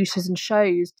of producers and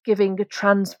shows giving a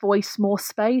trans voice more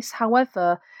space.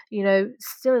 However,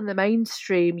 still in the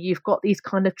mainstream, you've got these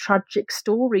kind of tragic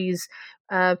stories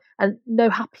and no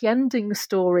happy ending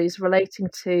stories relating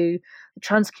to the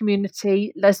trans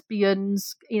community,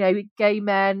 lesbians, gay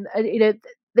men.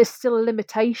 There's still a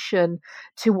limitation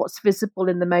to what's visible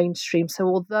in the mainstream. So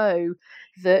although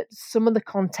that some of the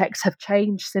contexts have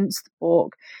changed since the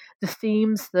book, the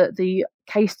themes that the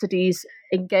case studies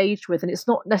engage with, and it's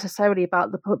not necessarily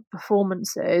about the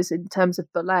performances in terms of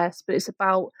burlesque, but it's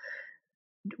about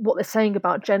what they're saying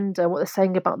about gender, what they're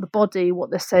saying about the body, what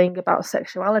they're saying about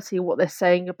sexuality, what they're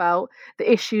saying about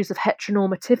the issues of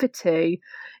heteronormativity.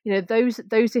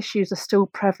 Those issues are still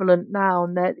prevalent now,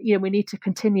 and that we need to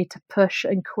continue to push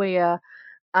and queer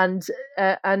and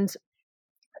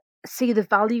see the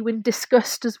value in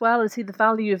disgust as well, and see the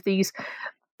value of these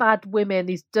bad women,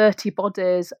 these dirty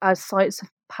bodies, as sites of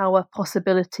power,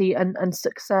 possibility, and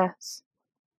success.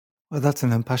 Well, that's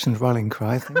an impassioned rallying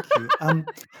cry. Thank you. I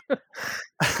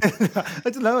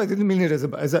don't know. I didn't mean it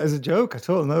as a joke at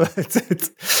all. No,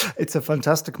 it's a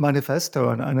fantastic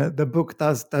manifesto, and the book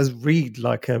does read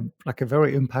like a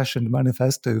very impassioned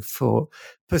manifesto for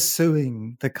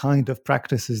pursuing the kind of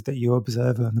practices that you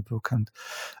observe in the book, and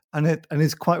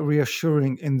it's quite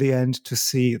reassuring in the end to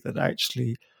see that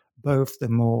actually both the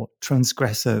more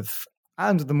transgressive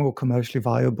and the more commercially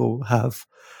viable have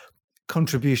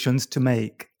contributions to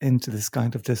make into this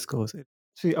kind of discourse.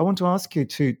 So I want to ask you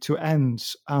to end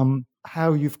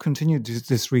how you've continued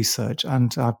this research,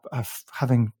 and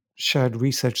having shared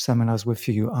research seminars with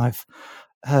you, I've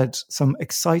heard some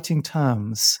exciting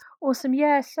terms. Awesome,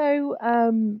 yeah. So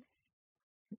I'm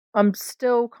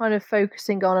still kind of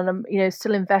focusing on, and I'm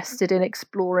still invested in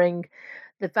exploring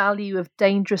the value of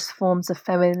dangerous forms of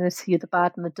femininity, the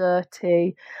bad and the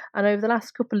dirty. And over the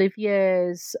last couple of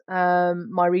years,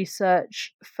 my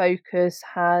research focus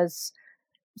has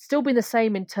still been the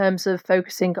same in terms of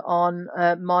focusing on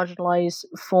marginalized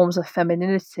forms of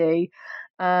femininity.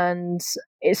 And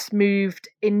it's moved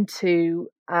into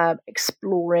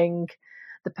exploring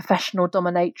the professional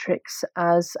dominatrix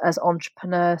as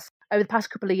entrepreneurs. Over the past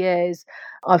couple of years,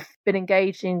 I've been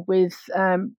engaging with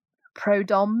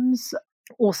pro-doms,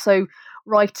 also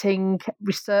writing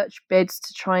research bids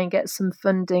to try and get some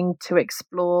funding to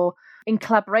explore, in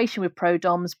collaboration with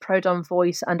pro-doms, pro-dom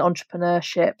voice and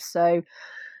entrepreneurship. So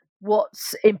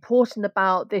what's important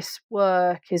about this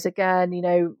work is, again,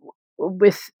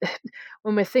 with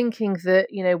when we're thinking that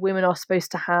women are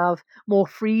supposed to have more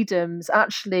freedoms,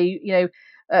 actually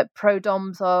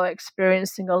pro-doms are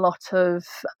experiencing a lot of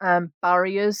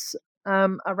barriers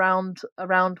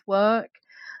around work.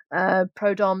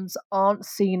 Pro-doms aren't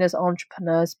seen as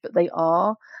entrepreneurs, but they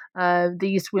are.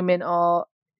 These women are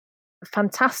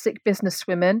fantastic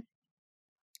businesswomen.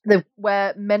 They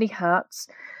wear many hats.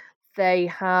 They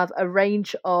have a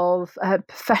range of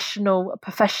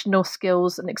professional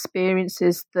skills and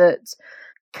experiences that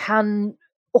can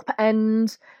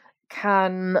upend,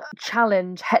 can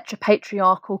challenge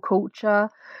heteropatriarchal culture.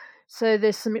 So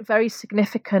there's something very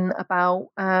significant about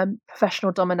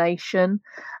professional domination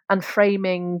and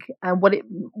framing, and what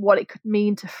it could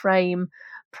mean to frame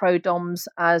pro-doms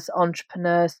as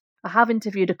entrepreneurs. I have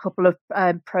interviewed a couple of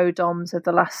pro-doms over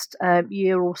the last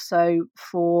year or so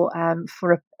for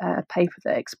a paper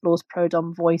that explores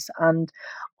pro-dom voice and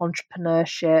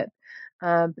entrepreneurship.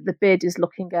 But the bid is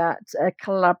looking at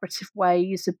collaborative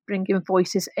ways of bringing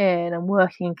voices in and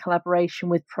working in collaboration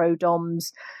with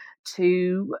pro-doms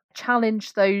to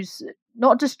challenge those,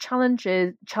 not just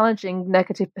challenging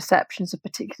negative perceptions of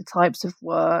particular types of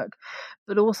work,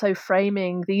 but also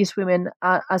framing these women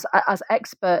as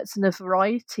experts in a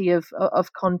variety of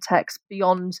contexts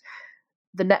beyond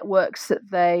the networks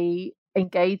that they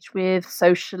engage with,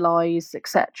 socialise,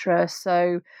 etc.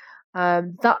 So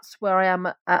that's where I am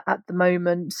at the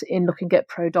moment in looking at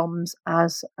pro-doms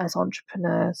as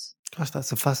entrepreneurs. Gosh,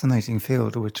 that's a fascinating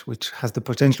field, which has the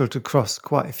potential to cross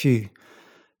quite a few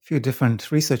different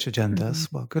research agendas.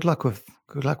 Mm-hmm. Well, good luck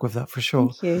with that for sure.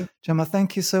 Thank you, Gemma.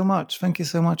 Thank you so much. Thank you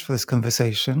so much for this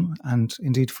conversation and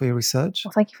indeed for your research.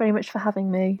 Well, thank you very much for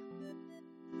having me.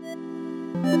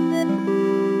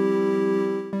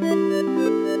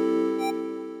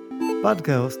 Bad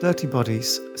Girls, Dirty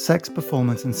Bodies, Sex,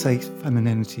 Performance and Safe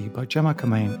Femininity by Gemma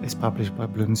Kamain is published by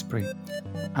Bloomsbury.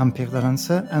 I'm Pierre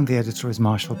Delancey and the editor is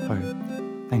Marshall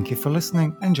Poe. Thank you for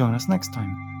listening and join us next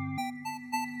time.